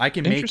 So I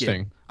can make it.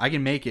 Interesting. I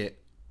can make it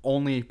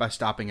only by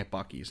stopping at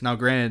Bucky's. Now,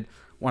 granted,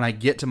 when I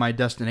get to my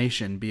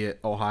destination, be it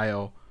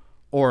Ohio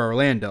or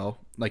Orlando,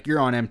 like you're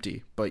on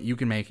empty, but you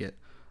can make it.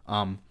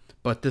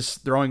 But this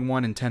throwing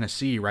one in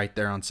Tennessee right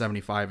there on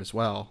 75 as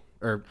well.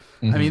 Or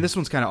I mean, this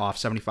one's kind of off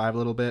 75 a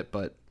little bit,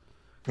 but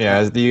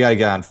Yeah, you gotta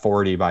get on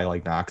 40 by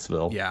like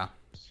Knoxville. yeah.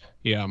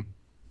 Yeah.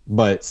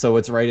 But so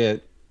it's right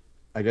at,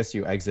 I guess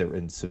you exit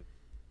in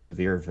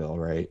Sevierville,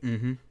 right?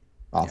 Mm-hmm.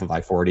 Off of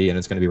I-40, and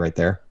it's gonna be right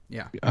there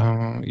Yeah.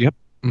 Yep.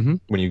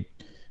 when you.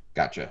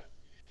 Gotcha.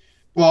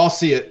 Well, I'll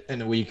see it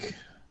in a week.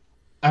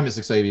 I'm just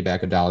excited to be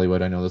back at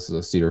Dollywood. I know this is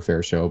a Cedar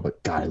Fair show,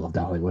 but God, I love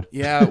Dollywood.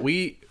 Yeah,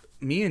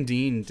 me and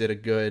Dean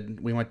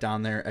we went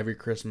down there every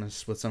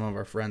Christmas with some of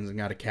our friends and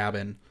got a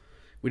cabin.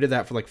 We did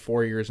that for like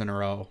 4 years in a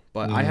row,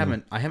 but I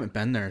haven't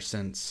been there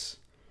since,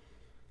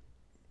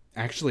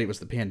 actually it was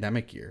the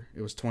pandemic year.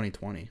 It was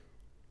 2020.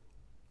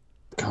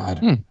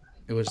 God,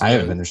 It was I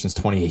haven't been there since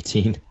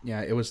 2018.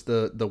 Yeah, it was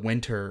the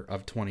winter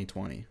of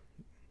 2020.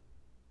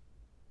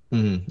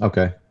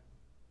 Okay.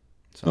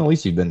 So Well, at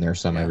least you've been there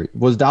some. Yeah.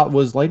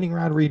 Was Lightning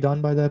Rod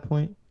redone by that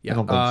point? yeah, I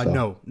don't think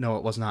so. no,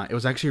 it was not. It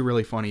was actually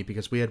really funny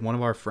because we had one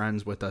of our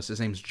friends with us. His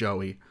name's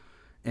Joey,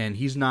 and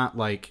he's not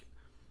like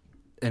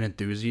an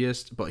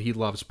enthusiast, but he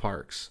loves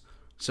parks.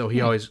 So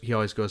he always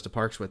goes to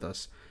parks with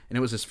us. And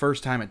it was his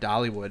first time at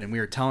Dollywood, and we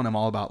were telling him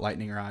all about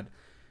Lightning Rod,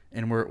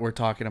 and we're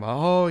talking about,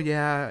 oh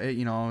yeah,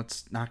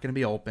 it's not going to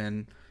be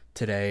open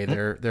today.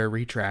 They're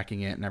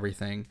retracking it and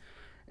everything.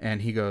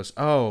 And he goes,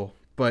 oh,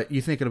 but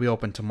you think it'll be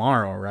open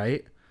tomorrow,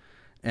 right?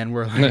 And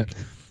we're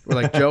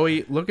like,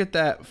 Joey, look at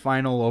that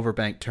final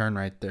overbank turn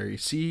right there. You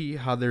see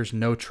how there's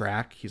no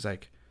track? He's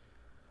like,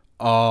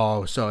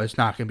 oh, so it's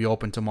not going to be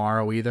open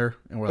tomorrow either?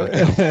 And we're like,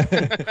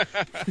 no.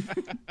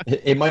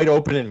 It might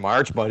open in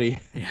March, buddy.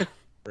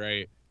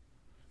 Right.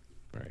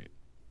 Right.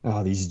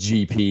 Oh, these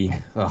GP.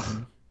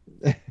 Ugh.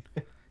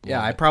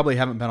 Yeah, I probably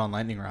haven't been on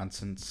Lightning Rod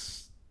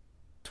since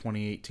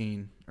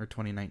 2018 or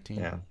 2019.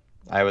 Yeah.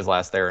 I was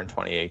last there in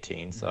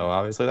 2018, so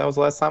obviously that was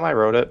the last time I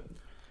rode it.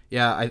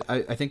 Yeah,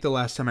 I think the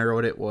last time I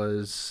rode it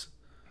was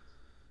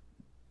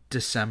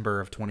December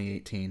of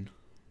 2018.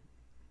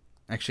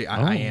 Actually,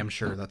 I am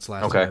sure that's the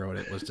last time I rode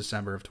it was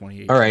December of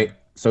 2018. All right.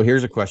 So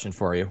here's a question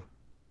for you.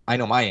 I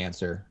know my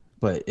answer,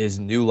 but is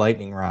new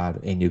lightning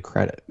rod a new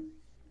credit?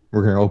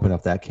 We're going to open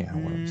up that can of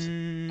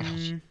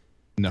worms.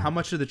 No. How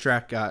much of the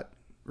track got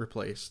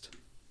replaced?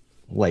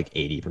 Like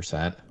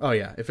 80%. Oh,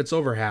 yeah. If it's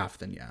over half,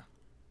 then yeah.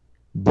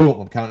 Boom.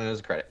 I'm counting it as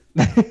a credit.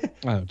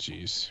 Oh,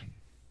 jeez.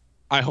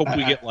 I hope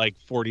we get like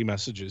 40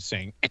 messages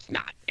saying it's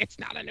not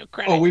a new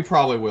credit. Oh, we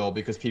probably will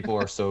because people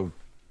are so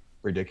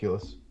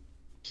ridiculous.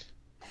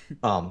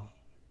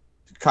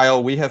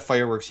 Kyle, we have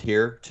fireworks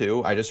here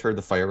too. I just heard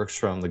the fireworks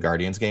from the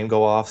Guardians game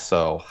go off.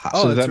 So,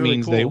 so that really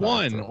means cool. they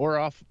won or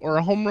a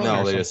home run.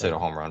 No, or they just hit something. a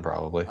home run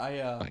probably.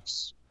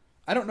 Nice.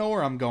 I don't know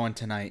where I'm going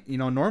tonight.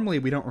 Normally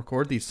we don't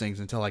record these things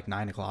until like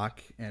 9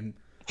 o'clock, and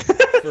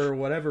for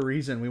whatever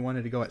reason we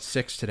wanted to go at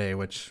 6 today,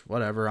 which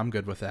whatever, I'm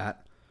good with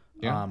that.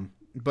 Yeah.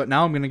 But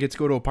now I'm gonna get to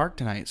go to a park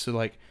tonight. So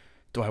like,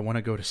 do I want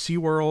to go to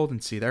SeaWorld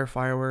and see their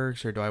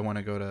fireworks, or do I want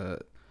to go to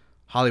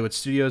Hollywood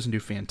Studios and do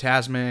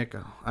Phantasmic?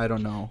 I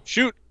don't know.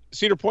 Shoot,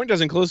 Cedar Point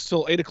doesn't close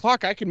till 8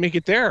 o'clock. I can make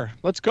it there.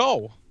 Let's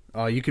go.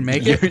 Oh, you can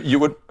make it. You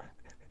would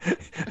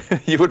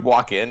you would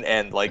walk in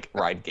and like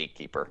ride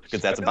Gatekeeper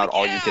because that's about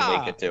all you can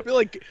make it to. I feel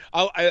like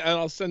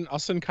I'll send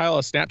Kyle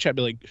a Snapchat.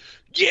 Be like,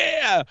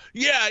 yeah,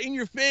 in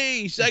your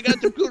face. I got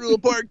to go to a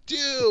park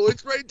too.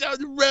 It's right down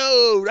the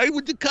road. I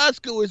went to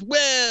Costco as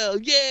well.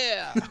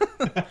 Yeah.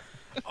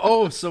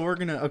 Oh, so we're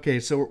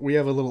gonna so we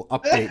have a little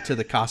update to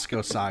the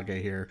Costco saga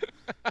here.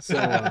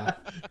 So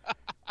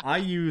I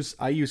use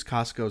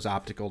Costco's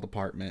optical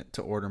department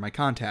to order my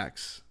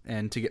contacts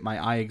and to get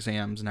my eye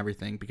exams and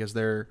everything because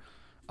they're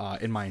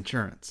in my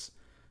insurance.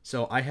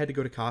 So I had to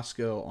go to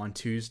Costco on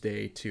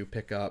Tuesday to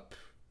pick up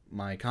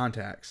my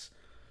contacts.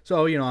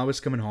 So I was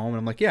coming home and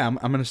I'm like, yeah, I'm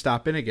gonna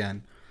stop in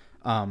again.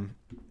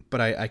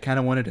 But I kind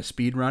of wanted to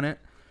speed run it.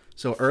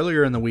 So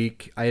earlier in the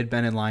week, I had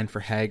been in line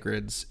for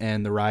Hagrid's,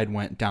 and the ride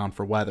went down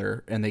for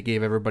weather, and they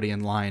gave everybody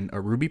in line a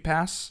Ruby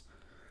Pass,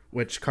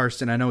 which,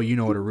 Karsten, I know you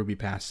know what a Ruby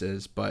Pass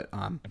is, but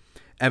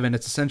Evan,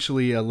 it's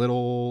essentially a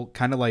little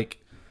kind of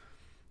like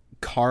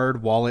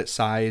card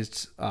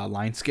wallet-sized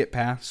line skip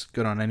pass,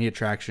 good on any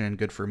attraction,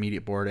 good for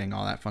immediate boarding,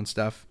 all that fun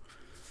stuff.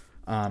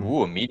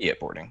 Ooh, immediate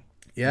boarding.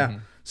 Yeah. Mm-hmm.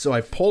 So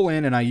I pull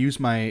in and I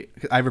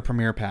have a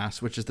Premier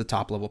Pass, which is the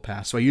top level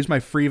pass. So I use my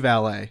free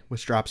valet,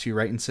 which drops you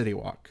right in City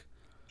Walk.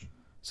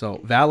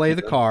 So valet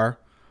the car,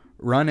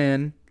 run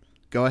in,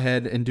 go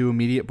ahead and do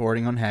immediate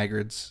boarding on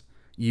Hagrid's,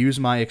 use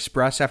my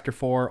Express After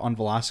 4 on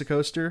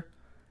Velocicoaster,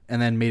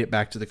 and then made it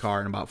back to the car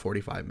in about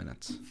 45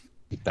 minutes.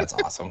 That's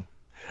awesome.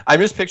 I'm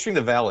just picturing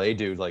the valet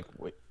dude like,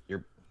 wait,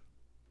 you're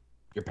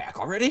back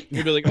already?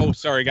 You'd be like, oh,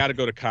 sorry, got to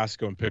go to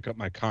Costco and pick up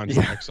my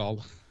contacts.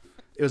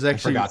 It was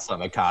actually, I forgot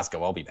something at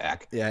Costco. I'll be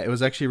back. Yeah, it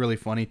was actually really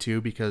funny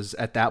too because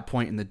at that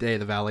point in the day,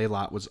 the valet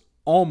lot was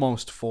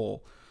almost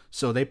full.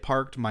 So they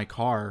parked my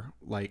car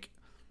like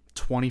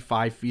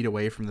 25 feet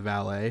away from the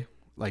valet,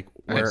 like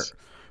where, Nice.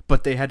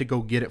 but they had to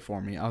go get it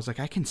for me. I was like,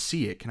 I can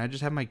see it. Can I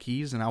just have my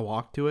keys and I'll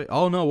walk to it?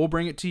 Oh no, we'll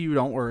bring it to you.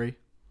 Don't worry.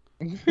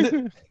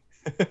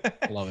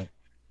 Love it.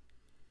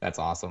 That's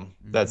awesome.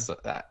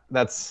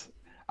 That's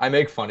I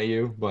make fun of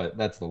you, but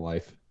that's the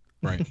life.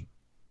 Right.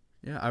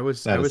 Yeah, I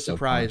was That is so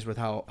surprised with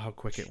how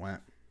quick it went.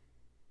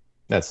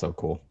 That's so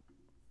cool.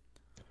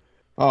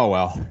 Oh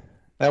well,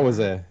 that was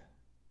I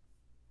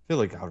feel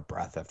like out of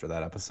breath after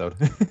that episode.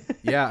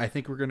 Yeah, I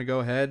think we're gonna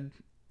go ahead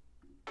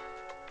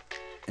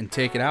and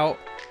take it out.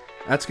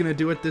 That's gonna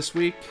do it this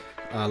week.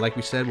 Like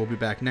we said, we'll be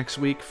back next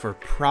week for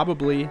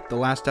probably the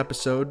last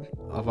episode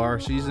of our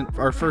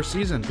first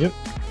season. Yep.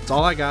 That's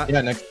all I got.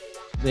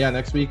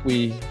 Next week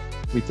we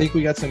think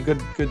we got some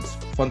good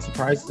fun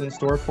surprises in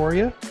store for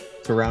you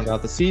to round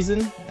out the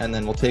season, and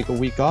then we'll take a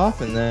week off,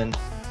 and then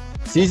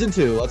season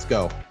 2. Let's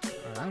go.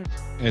 All right.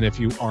 And if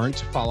you aren't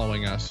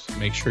following us,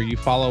 make sure you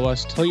follow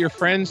us. Tell your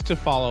friends to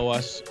follow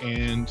us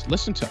and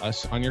listen to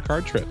us on your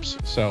card trips.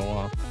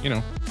 So,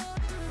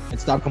 And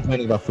stop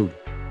complaining about food.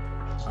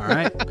 All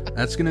right.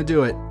 That's gonna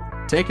do it.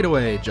 Take it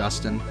away,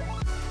 Justin.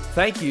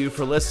 Thank you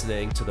for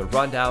listening to the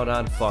Rundown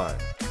on Fun.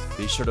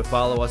 Be sure to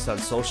follow us on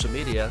social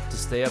media to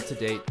stay up to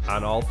date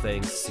on all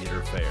things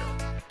Cedar Fair.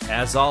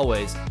 As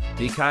always,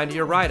 be kind to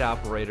your ride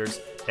operators,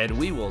 and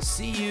we will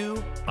see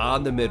you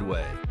on the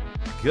Midway.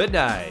 Good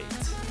night.